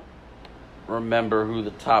 I don't remember who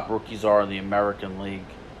the top rookies are in the American League.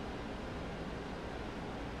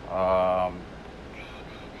 Got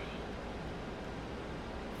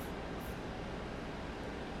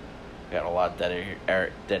a lot of dead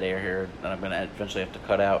air here that I'm gonna eventually have to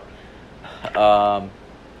cut out. The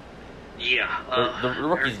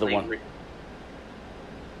rookie's the one. The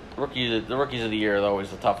rookies of the year are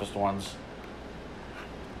always the toughest ones.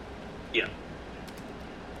 Yeah.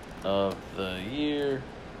 Of the year.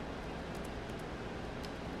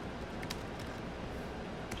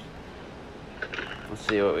 Let's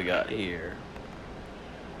see what we got here.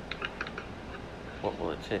 What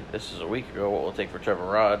will it take? This is a week ago. What will it take for Trevor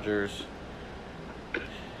Rogers?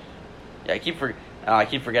 Yeah, I keep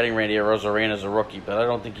forgetting Randy Arozarena a rookie, but I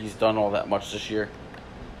don't think he's done all that much this year.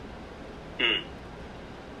 Your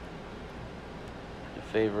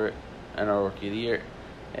favorite NL Rookie of the Year,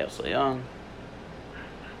 Cy Young.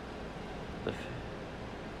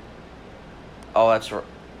 That's right.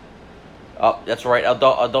 Oh, that's right.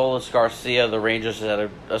 Adolis Garcia, the Rangers had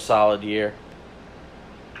a solid year.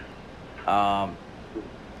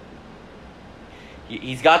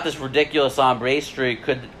 He's got this ridiculous on-base streak.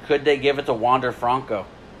 Could they give it to Wander Franco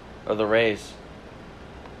of the Rays?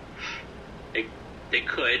 They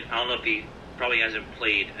could. I don't know if he probably hasn't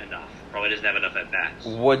played enough. Probably doesn't have enough at-bats.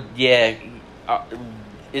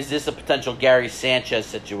 is this a potential Gary Sanchez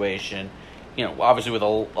situation? Obviously with a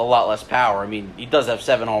lot less power. I mean, he does have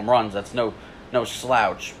 7 home runs. That's no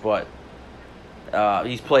slouch, but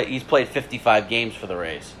he's played 55 games for the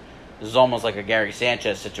Rays. This is almost like a Gary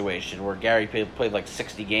Sanchez situation where Gary played like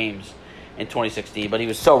 60 games in 2016, but he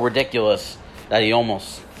was so ridiculous that he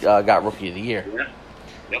almost got Rookie of the Year. Yeah.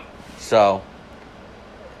 Yep. So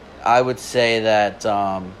I would say that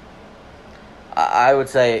I would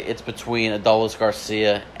say it's between Adolis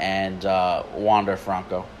Garcia and Wander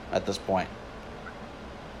Franco at this point.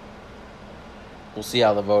 We'll see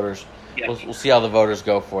how the voters. Yeah. We'll see how the voters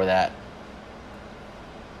go for that.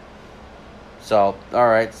 So, all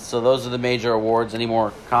right. So those are the major awards. Any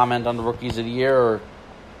more comment on the Rookies of the Year? Or?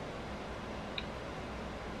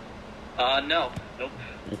 No. Nope.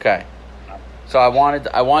 Okay. So I wanted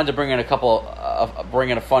to bring in a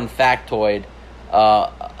a fun factoid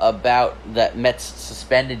about that Mets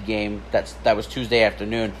suspended game that was Tuesday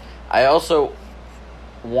afternoon. I also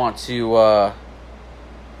want to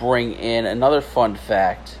bring in another fun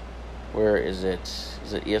fact. Where is it?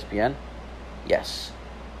 Is it ESPN? Yes.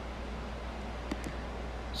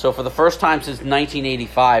 So for the first time since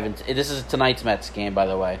 1985, and this is tonight's Mets game, by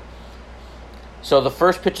the way. So the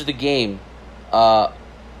first pitch of the game,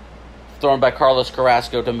 thrown by Carlos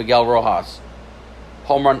Carrasco to Miguel Rojas,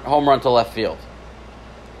 home run to left field.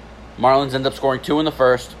 Marlins end up scoring 2 in the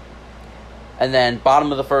first, and then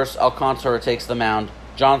bottom of the first, Alcantara takes the mound.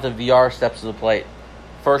 Jonathan Villar steps to the plate.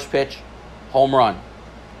 First pitch, home run.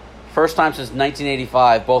 First time since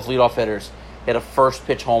 1985, both leadoff hitters hit a first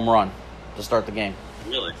pitch home run to start the game.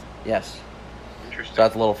 Really? Yes. Interesting. So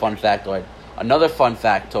that's a little fun factoid. Another fun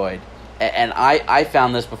factoid, and I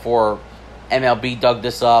found this before MLB dug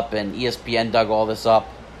this up and ESPN dug all this up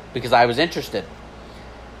because I was interested.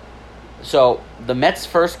 So the Mets'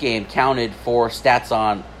 first game counted for stats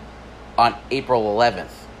on April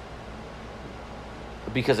 11th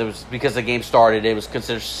because the game started. It was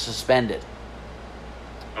considered suspended.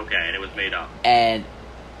 Okay, and it was made up. And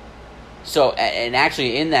so, and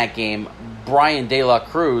actually in that game, Brian De La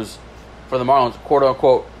Cruz for the Marlins, quote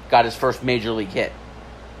unquote, got his first major league hit.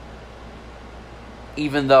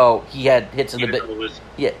 Even though he had hits in the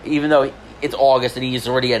big, even though it's August and he's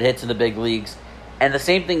already had hits in the big leagues, and the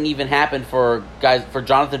same thing even happened for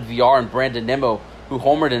Jonathan Villar and Brandon Nimmo, who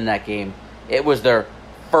homered in that game. It was their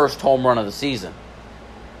first home run of the season,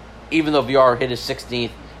 even though Villar hit his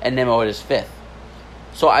 16th and Nimmo hit his 5th.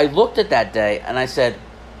 So I looked at that day and I said,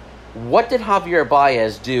 what did Javier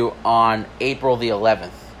Baez do on April the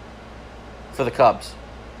 11th for the Cubs?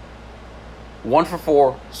 1 for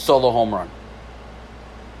 4, solo home run.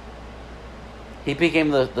 He became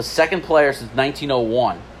the second player since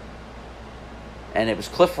 1901. And it was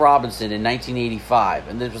Cliff Robinson in 1985.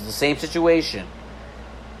 And it was the same situation.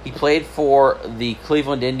 He played for the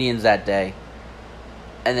Cleveland Indians that day.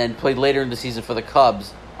 And then played later in the season for the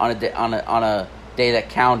Cubs on a day that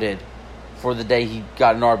counted for the day he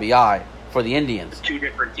got an RBI for the Indians. 2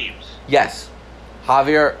 different teams. Yes.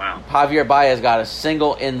 Javier Baez got a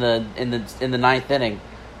single in the 9th inning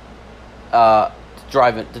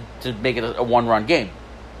to make it a 1-run game.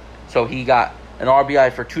 So he got an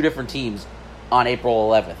RBI for 2 different teams on April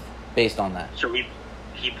 11th based on that. So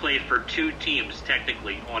he played for 2 teams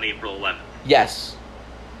technically on April 11th. Yes.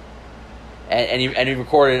 And he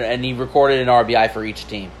recorded an RBI for each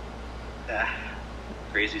team.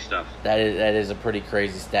 Crazy stuff. That is a pretty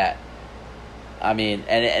crazy stat. I mean,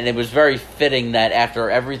 and it was very fitting that after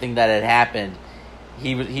everything that had happened,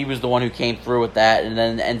 he was the one who came through with that, and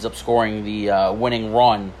then ends up scoring the winning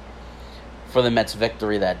run for the Mets'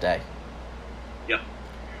 victory that day. Yep.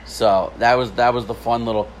 So that was the fun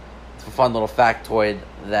little factoid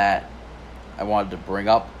that I wanted to bring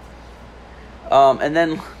up. And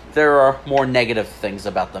then there are more negative things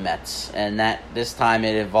about the Mets, and that this time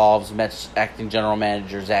it involves Mets acting general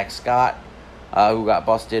manager Zach Scott, who got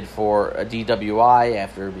busted for a DWI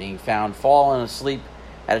after being found falling asleep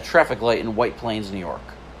at a traffic light in White Plains, New York.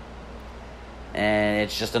 And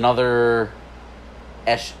it's just another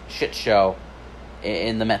shit show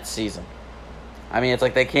in the Mets season. I mean, it's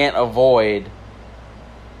like they can't avoid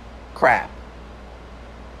crap.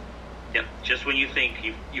 Yep, just when you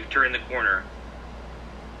think you've turned the corner,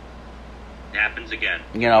 it happens again.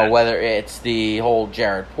 You know, whether it's the whole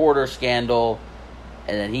Jared Porter scandal,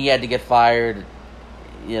 and then he had to get fired,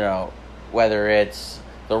 you know, whether it's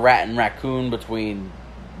the rat and raccoon between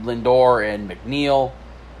Lindor and McNeil,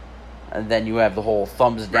 and then you have the whole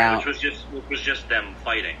thumbs down. Which was just them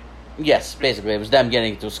fighting. Yes, basically. It was them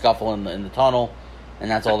getting into a scuffle in the tunnel,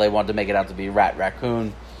 and that's all they wanted to make it out to be, rat,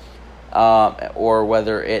 raccoon. Or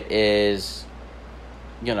whether it is,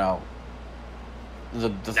 you know, the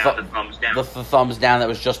thumbs down. The thumbs down that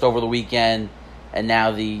was just over the weekend, and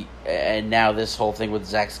now this whole thing with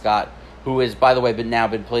Zach Scott, who is, by the way,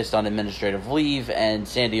 been placed on administrative leave, and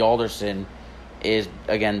Sandy Alderson is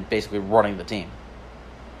again basically running the team.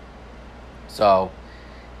 So,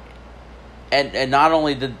 and not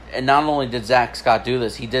only did Zach Scott do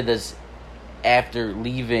this, he did this after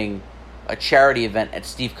leaving a charity event at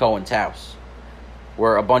Steve Cohen's house,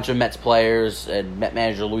 where a bunch of Mets players and Met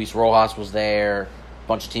manager Luis Rojas was there, a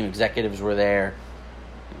bunch of team executives were there,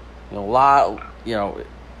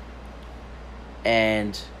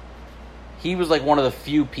 and he was like one of the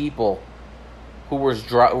few people who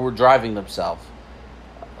were driving themselves.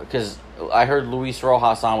 Because I heard Luis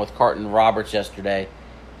Rojas on with Carton Roberts yesterday.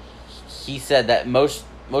 He said that most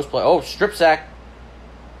players... strip sack.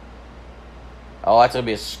 That's going to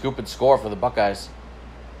be a scooping score for the Buckeyes.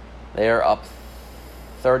 They are up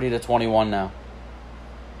 30-21 now.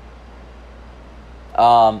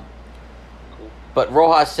 But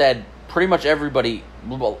Rojas said pretty much everybody,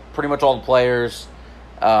 pretty much all the players,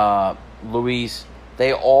 Luis,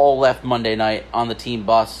 they all left Monday night on the team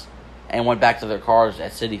bus and went back to their cars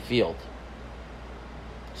at Citi Field.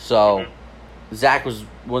 So, Zach was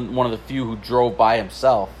one of the few who drove by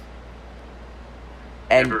himself.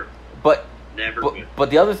 And Never. But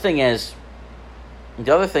the other thing is,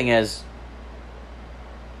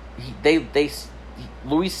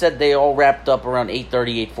 Luis said they all wrapped up around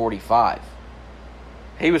 8:30, 8:45.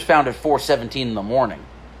 He was found at 4:17 in the morning.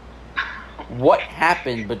 What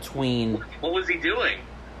happened between? What was he doing?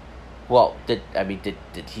 Well, did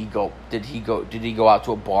he go out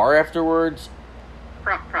to a bar afterwards?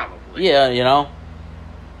 Probably. Yeah,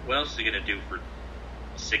 What else is he gonna do for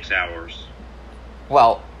 6 hours?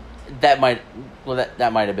 Well, that might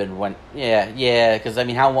have been when. Yeah. Because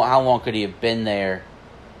how long could he have been there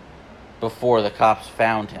before the cops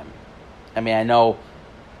found him? I know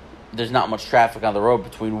there's not much traffic on the road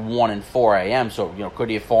between 1 and 4 a.m., so, could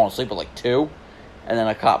he have fallen asleep at 2? And then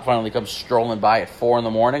a cop finally comes strolling by at 4 in the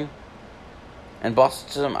morning and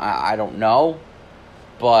busts him? I don't know.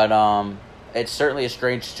 But it's certainly a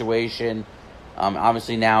strange situation.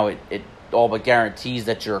 Obviously now it all but guarantees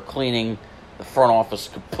that you're cleaning the front office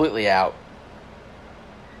completely out.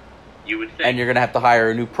 You would think. And you're going to have to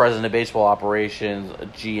hire a new president of baseball operations, a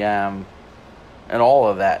GM, and all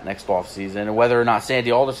of that next offseason. And whether or not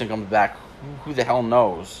Sandy Alderson comes back, who the hell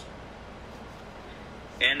knows?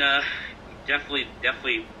 And definitely,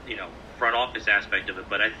 front office aspect of it.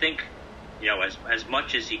 But I think, as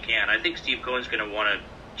much as he can, I think Steve Cohen's going to want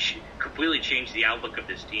to completely change the outlook of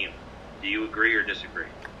this team. Do you agree or disagree?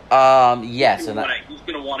 Yes. He's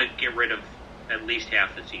going to want to get rid of at least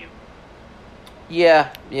half the team.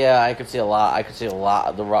 Yeah, I could see a lot.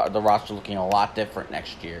 Of the roster looking a lot different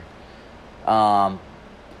next year. I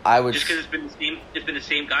would just because it's been the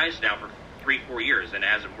same guys now for 3-4 years and it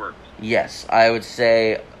hasn't worked. Yes, I would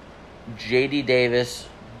say J.D. Davis,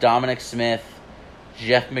 Dominic Smith,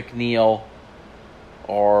 Jeff McNeil,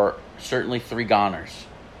 or certainly 3 goners.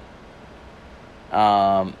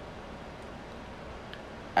 As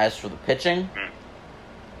for the pitching,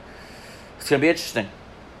 it's going to be interesting.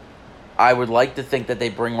 I would like to think that they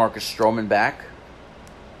bring Marcus Stroman back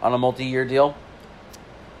on a multi-year deal.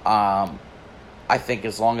 I think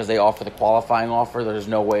as long as they offer the qualifying offer, there's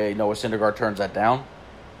no way Noah Syndergaard turns that down,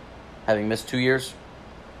 having missed 2 years.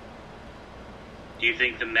 Do you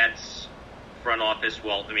think the Mets front office,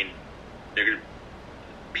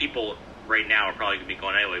 people right now are probably going to be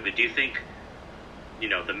going anyway, but do you think,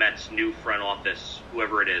 the Mets' new front office,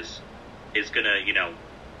 whoever it is going to,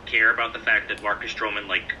 care about the fact that Marcus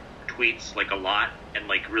Stroman, tweets, a lot and,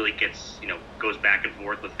 really gets, goes back and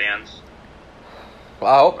forth with fans?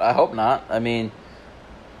 Well, I hope not.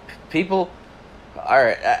 People. All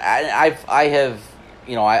right, I have,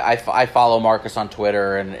 I follow Marcus on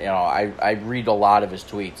Twitter, and I read a lot of his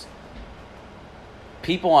tweets.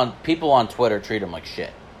 People on Twitter treat him like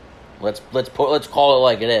shit. Let's call it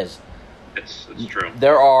like it is. It's true.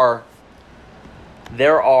 There are,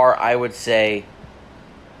 I would say,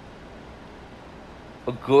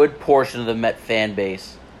 a good portion of the Met fan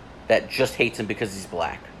base that just hates him because he's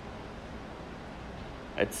black.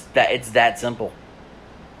 It's that simple.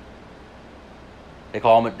 They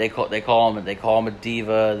call him a diva. They call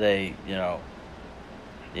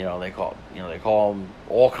him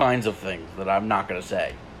all kinds of things that I'm not going to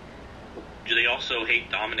say. Do they also hate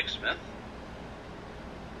Dominic Smith?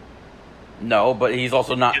 No, but he's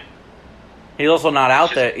also not. He's also not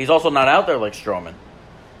out there. He's also not out there like Stroman.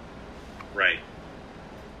 Right.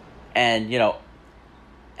 And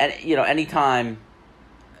anytime.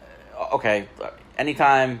 Okay,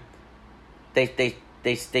 anytime they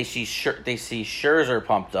they see Scherzer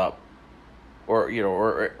pumped up, or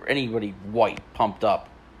or anybody white pumped up.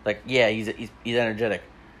 Like, yeah, he's energetic.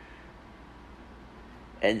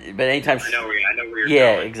 But anytime I know where you're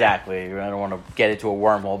yeah, going. exactly. I don't want to get into a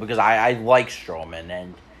wormhole because I like Stroman,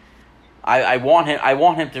 and I want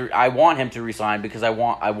him to resign because I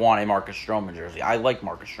want a Marcus Stroman jersey. I like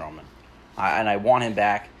Marcus Stroman, and I want him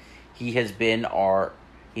back. He's been our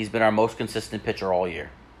most consistent pitcher all year.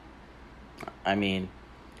 I mean,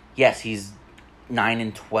 yes, he's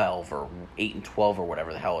 9-12 or 8-12 or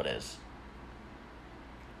whatever the hell it is.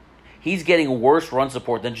 He's getting worse run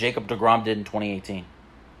support than Jacob deGrom did in 2018.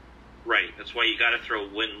 Right. That's why you got to throw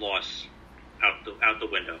win-loss out the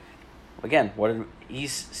window. Again,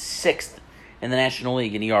 he's 6th in the National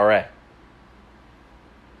League in ERA.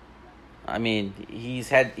 I mean, he's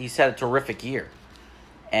had a terrific year,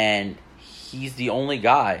 and he's the only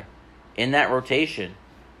guy in that rotation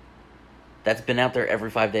that's been out there every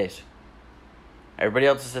 5 days. Everybody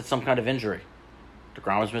else has had some kind of injury.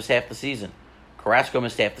 DeGrom has missed half the season. Carrasco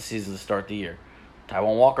missed half the season to start the year.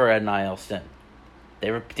 Taijuan Walker had an IL stint.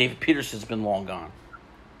 David Peterson's been long gone.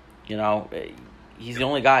 He's the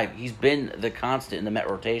only guy. He's been the constant in the Met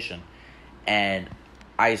rotation. And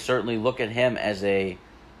I certainly look at him as a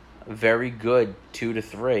very good 2 to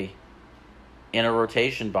 3 in a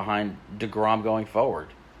rotation behind DeGrom going forward.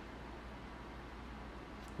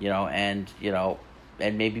 And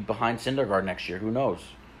maybe behind Syndergaard next year. Who knows?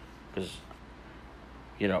 Because,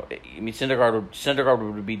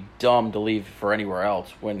 Syndergaard would be dumb to leave for anywhere else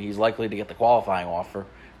when he's likely to get the qualifying offer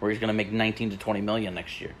where he's going to make $19 to $20 million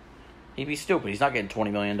next year. He'd be stupid. He's not getting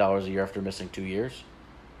 $20 million a year after missing 2 years.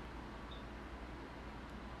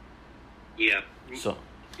 Yeah. So.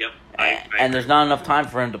 Yep. And there's not enough time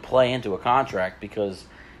for him to play into a contract because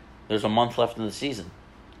there's a month left in the season.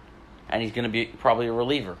 And he's going to be probably a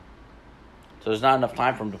reliever. So there's not enough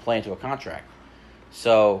time for him to play into a contract.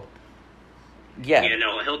 So, yeah. Yeah,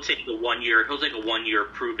 no, he'll take a 1 year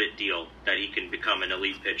prove it deal that he can become an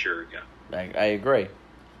elite pitcher again. I agree.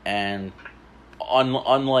 And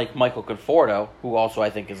unlike Michael Conforto, who also I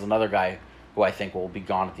think is another guy who I think will be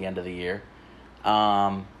gone at the end of the year,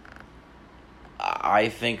 I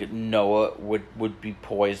think Noah would be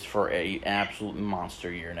poised for an absolute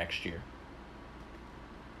monster year next year.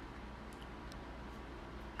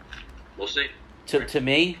 We'll see. To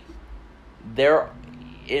me,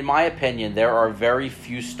 in my opinion, there are very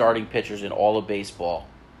few starting pitchers in all of baseball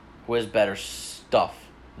who has better stuff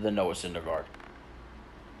than Noah Syndergaard.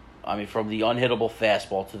 I mean, from the unhittable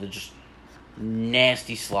fastball to the just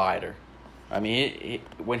nasty slider. I mean,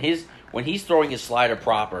 when he's throwing his slider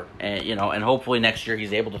proper, and hopefully next year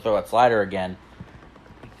he's able to throw that slider again,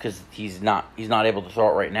 because he's not able to throw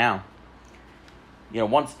it right now.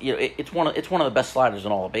 It's one of the best sliders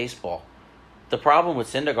in all of baseball. The problem with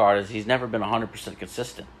Syndergaard is he's never been 100%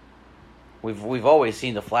 consistent. We've always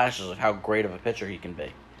seen the flashes of how great of a pitcher he can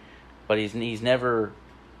be, but he's never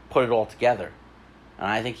put it all together. And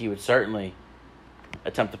I think he would certainly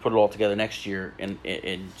attempt to put it all together next year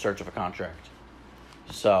in search of a contract.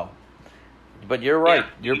 So, but you're right.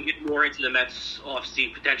 Yeah, you get more into the Mets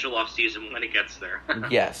potential offseason when it gets there.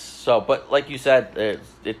 Yes. So, but like you said,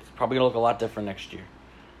 it's probably going to look a lot different next year.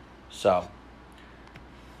 So,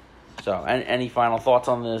 any final thoughts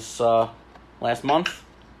on this last month?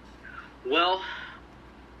 Well,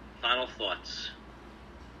 final thoughts.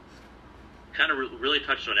 Kind of really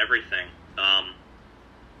touched on everything.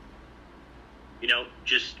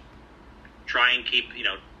 Just try and keep,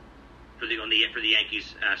 for the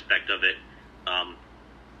Yankees aspect of it,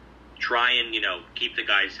 try and, keep the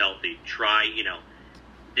guys healthy. Try,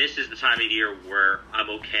 this is the time of year where I'm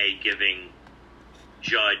okay giving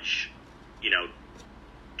Judge,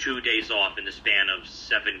 2 days off in the span of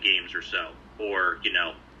 7 games or so. Or,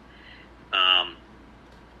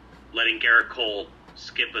 letting Garrett Cole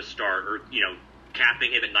skip a start or,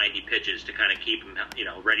 capping him at 90 pitches to kind of keep him,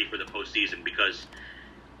 ready for the postseason because,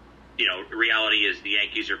 the reality is the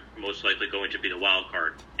Yankees are most likely going to be the wild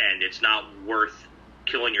card, and it's not worth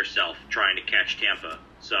killing yourself trying to catch Tampa.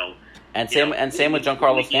 So, same with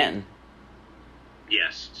Giancarlo Stanton.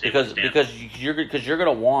 Yes, because you're going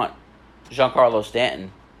to want Giancarlo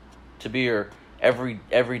Stanton to be your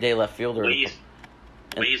everyday left fielder.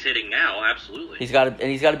 He's hitting now, absolutely. He's got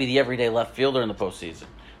to be the everyday left fielder in the postseason.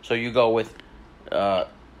 So you go with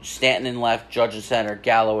Stanton in left, Judge in center,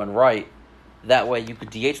 Gallo in right. That way you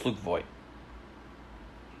could DH Luke Voit.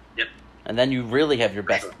 Yep. And then you really have your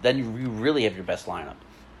best. Then you really have your best lineup.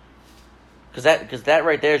 Because that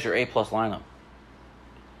right there is your A+ lineup.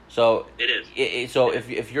 So it is.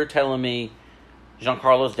 If you're telling me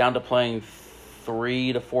Giancarlo's down to playing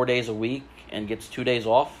 3 to 4 days a week and gets 2 days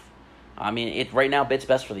off, I mean, right now it's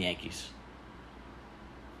best for the Yankees.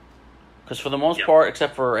 Because for the most part,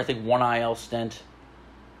 except for I think one IL stint,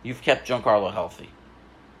 you've kept Giancarlo healthy.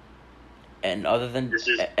 And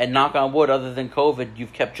and knock on wood, other than COVID,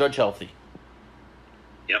 you've kept Judge healthy.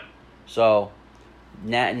 Yep. So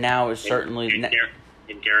now is certainly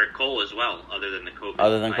and Garrett Cole as well, other than the COVID.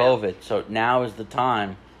 Other than COVID, so now is the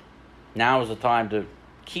time. Now is the time to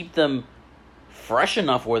keep them fresh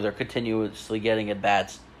enough where they're continuously getting at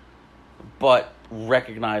bats, but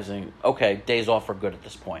recognizing, okay, days off are good at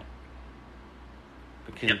this point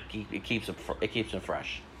because it keeps them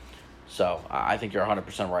fresh. So I think you're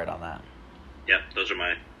 100% right on that. Yeah, that's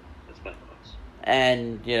my thoughts.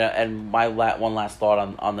 And and my one last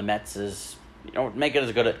thought on the Mets is, make it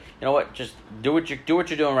as good. Just do what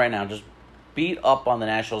you're doing right now. Just beat up on the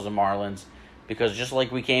Nationals and Marlins, because just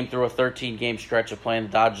like we came through a 13-game stretch of playing the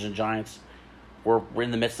Dodgers and Giants, we're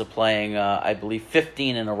in the midst of playing, I believe,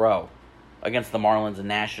 15 in a row against the Marlins and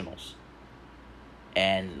Nationals.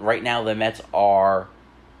 And right now the Mets are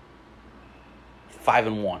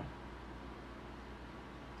 5-1.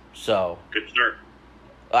 So good start.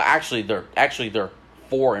 Actually, they're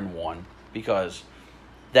 4-1, because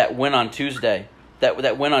that win on Tuesday,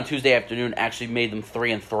 that win on Tuesday afternoon actually made them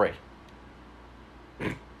 3-3.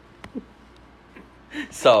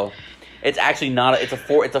 So it's actually not it's a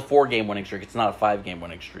 4-game winning streak. It's not a 5-game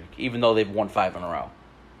winning streak, even though they've won 5 in a row.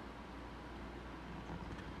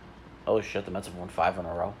 Holy shit, the Mets have won 5 in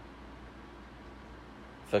a row.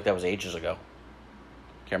 I feel like that was ages ago.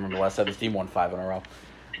 Can't remember the last time this team won 5 in a row.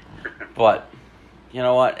 But you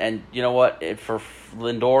know what? And you know what? For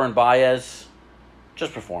Lindor and Baez,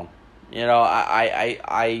 just perform.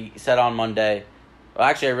 I said on Monday. Well,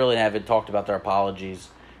 actually, I really haven't talked about their apologies,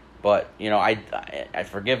 but I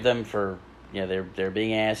forgive them for they're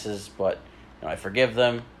being asses, but I forgive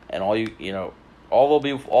them, and all will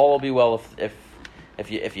be well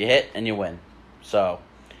if you hit and you win. So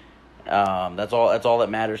that's all that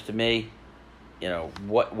matters to me.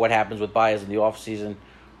 What happens with Baez in the offseason,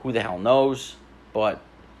 who the hell knows? But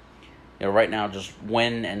right now, just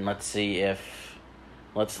win, and let's see if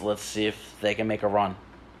they can make a run.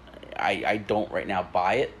 I don't right now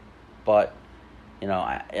buy it, but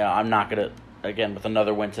I'm not gonna, again, with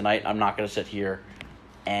another win tonight, I'm not gonna sit here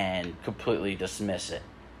and completely dismiss it.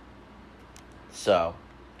 So,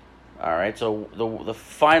 all right. So the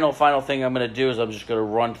final thing I'm gonna do is I'm just gonna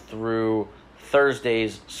run through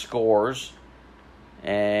Thursday's scores,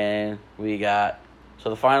 and the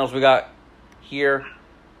finals we got here.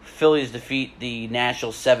 Phillies defeat the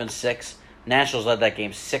Nationals 7-6. Nationals led that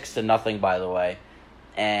game 6-0, by the way.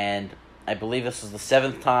 And I believe this is the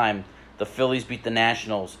 7th time the Phillies beat the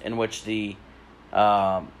Nationals, in which the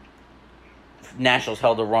Nationals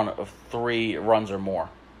held a run of 3 runs or more.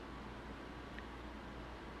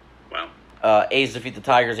 Wow. A's defeat the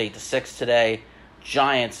Tigers 8-6 today.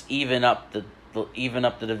 Giants even up the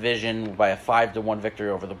division by a 5-1 victory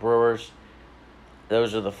over the Brewers.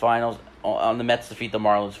 Those are the finals. On the Mets defeat the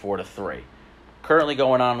Marlins 4-3. Currently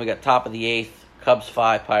going on, we got top of the 8th, Cubs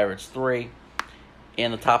 5, Pirates 3.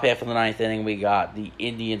 In the top half of the 9th inning, we got the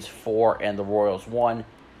Indians 4 and the Royals 1.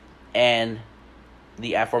 And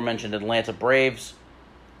the aforementioned Atlanta Braves,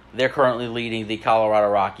 they're currently leading the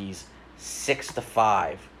Colorado Rockies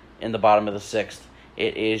 6-5 in the bottom of the 6th.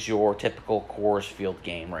 It is your typical Coors Field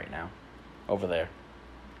game right now over there.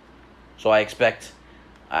 So I expect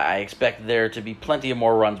there to be plenty of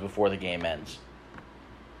more runs before the game ends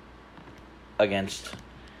against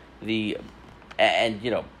the, and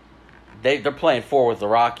they're playing 4 with the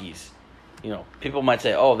Rockies. People might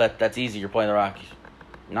say, "Oh, that's easy. You're playing the Rockies."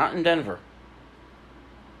 Not in Denver.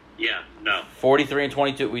 Yeah, no.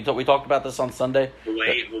 43-22. We talked about this on Sunday.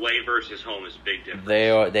 Away versus home is a big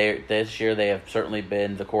difference. This year they have certainly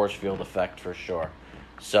been the Coors Field effect for sure.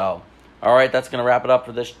 So, all right, that's going to wrap it up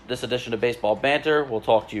for this edition of Baseball Banter. We'll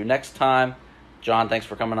talk to you next time. John, thanks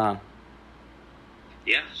for coming on.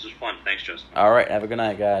 Yeah, this was fun. Thanks, Justin. All right, have a good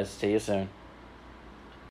night, guys. See you soon.